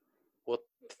 Well,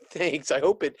 thanks. I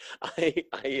hope it.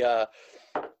 I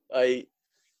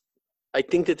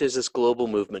think that there's this global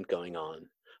movement going on.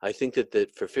 I think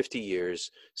that for 50 years,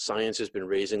 science has been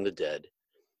raising the dead,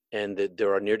 and that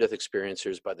there are near-death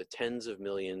experiencers by the tens of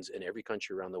millions in every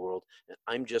country around the world, and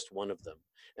I'm just one of them.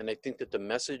 And I think that the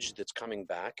message that's coming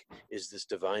back is this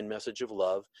divine message of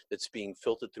love that's being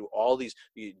filtered through all these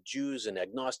Jews and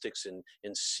agnostics and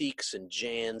Sikhs and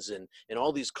Jains and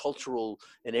all these cultural,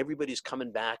 and everybody's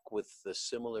coming back with the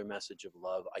similar message of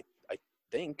love. I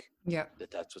think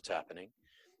that's what's happening.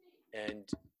 And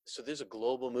so there's a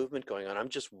global movement going on. I'm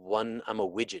just one, I'm a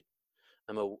widget.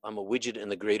 I'm a widget in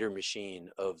the greater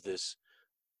machine of this.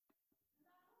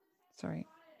 Sorry.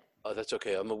 Oh, that's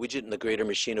okay. I'm a widget in the greater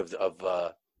machine of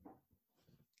the.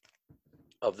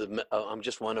 I'm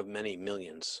just one of many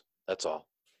millions. That's all.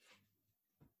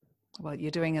 Well,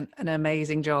 you're doing an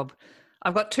amazing job.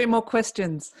 I've got 2 more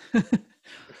questions.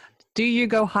 Do you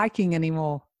go hiking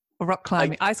anymore, or rock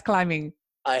climbing, ice climbing?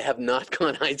 I have not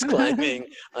gone ice climbing.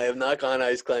 I have not gone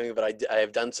ice climbing, but I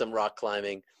have done some rock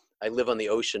climbing. I live on the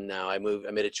ocean now. I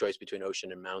made a choice between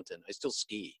ocean and mountain. I still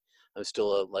ski. I'm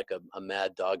still a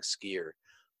mad dog skier.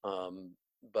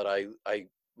 But I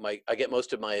get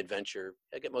most of my adventure.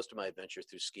 I get most of my adventure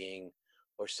through skiing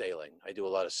or sailing. I do a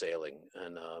lot of sailing,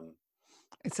 and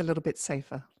it's a little bit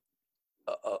safer.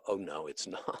 Oh no, it's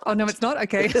not. Oh no, it's not.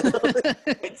 Okay.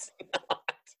 It's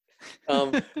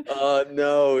not.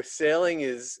 No, sailing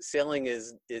is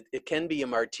it can be a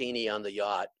martini on the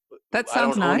yacht. That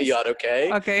sounds nice. I don't own a yacht,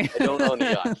 okay? Okay. I don't own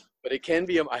a yacht, but it can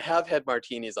be. I have had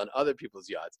martinis on other people's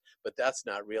yachts, but that's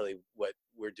not really what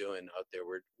we're doing out there.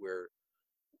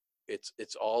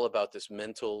 It's all about this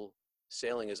mental.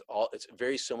 Sailing is all. It's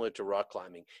very similar to rock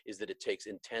climbing. Is that it takes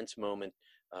intense moment.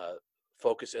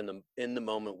 Focus in the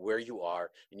moment where you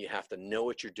are, and you have to know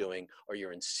what you're doing, or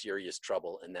you're in serious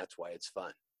trouble, and that's why it's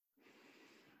fun.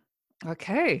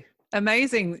 Okay.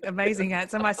 Amazing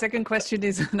answer. My second question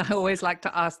is, and I always like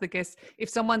to ask the guests, if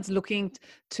someone's looking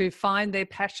to find their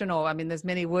passion, or there's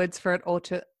many words for it, or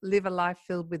to live a life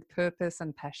filled with purpose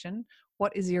and passion,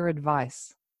 what is your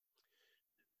advice?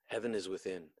 Heaven is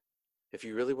within. If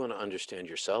you really want to understand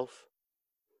yourself,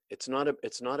 it's not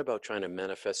about trying to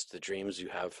manifest the dreams you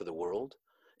have for the world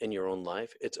in your own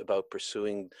life. It's about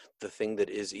pursuing the thing that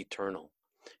is eternal.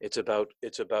 It's about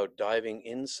diving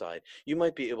inside. You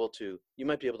might be able to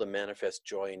manifest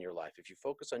joy in your life. If you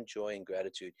focus on joy and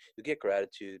gratitude, you get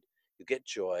gratitude, you get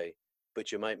joy,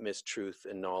 but you might miss truth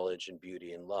and knowledge and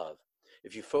beauty and love.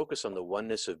 If you focus on the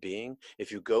oneness of being,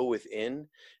 if you go within,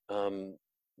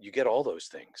 you get all those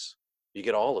things. You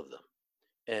get all of them.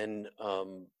 And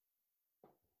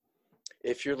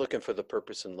if you're looking for the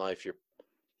purpose in life, the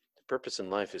purpose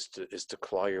in life is to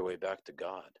claw your way back to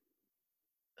God.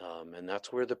 And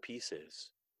that's where the peace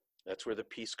is. That's where the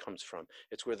peace comes from.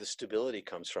 It's where the stability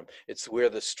comes from. It's where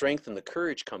the strength and the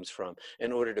courage comes from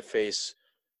in order to face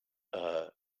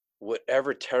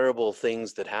whatever terrible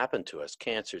things that happen to us: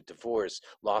 cancer, divorce,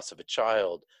 loss of a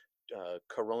child,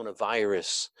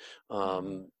 coronavirus.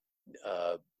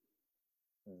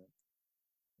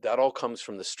 That all comes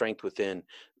from the strength within,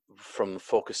 from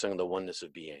focusing on the oneness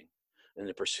of being and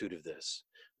the pursuit of this.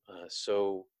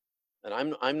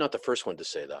 And I'm not the first one to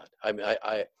say that.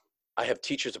 I have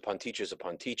teachers upon teachers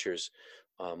upon teachers,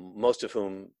 most of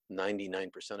whom,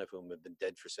 99% of whom, have been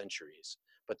dead for centuries,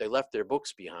 but they left their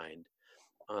books behind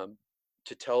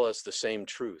to tell us the same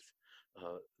truth,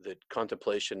 that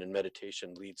contemplation and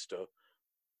meditation leads to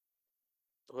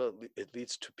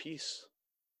peace.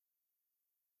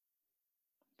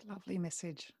 Lovely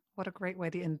message. What a great way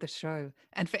to end the show.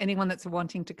 And for anyone that's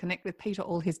wanting to connect with Peter,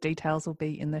 all his details will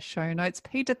be in the show notes.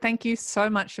 Peter, thank you so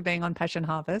much for being on Passion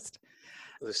Harvest.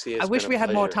 Lucia, I wish we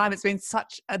had more time. It's been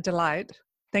such a delight.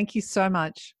 Thank you so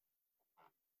much.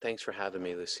 Thanks for having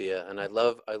me, Lucia. And I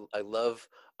love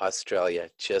Australia.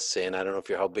 Just saying. I don't know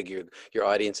if how big your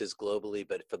audience is globally,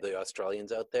 but for the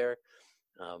Australians out there,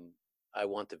 I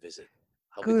want to visit.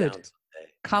 I'll be down Good.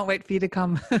 someday. Can't wait for you to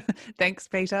come. Thanks,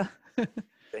 Peter.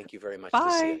 Thank you very much.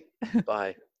 Bye.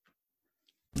 Bye.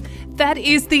 That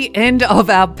is the end of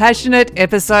our passionate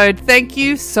episode. Thank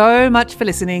you so much for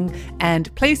listening,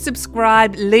 and please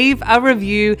subscribe, leave a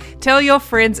review, tell your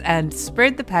friends, and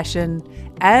spread the passion.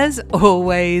 As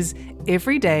always,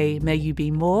 every day may you be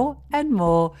more and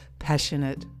more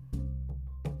passionate.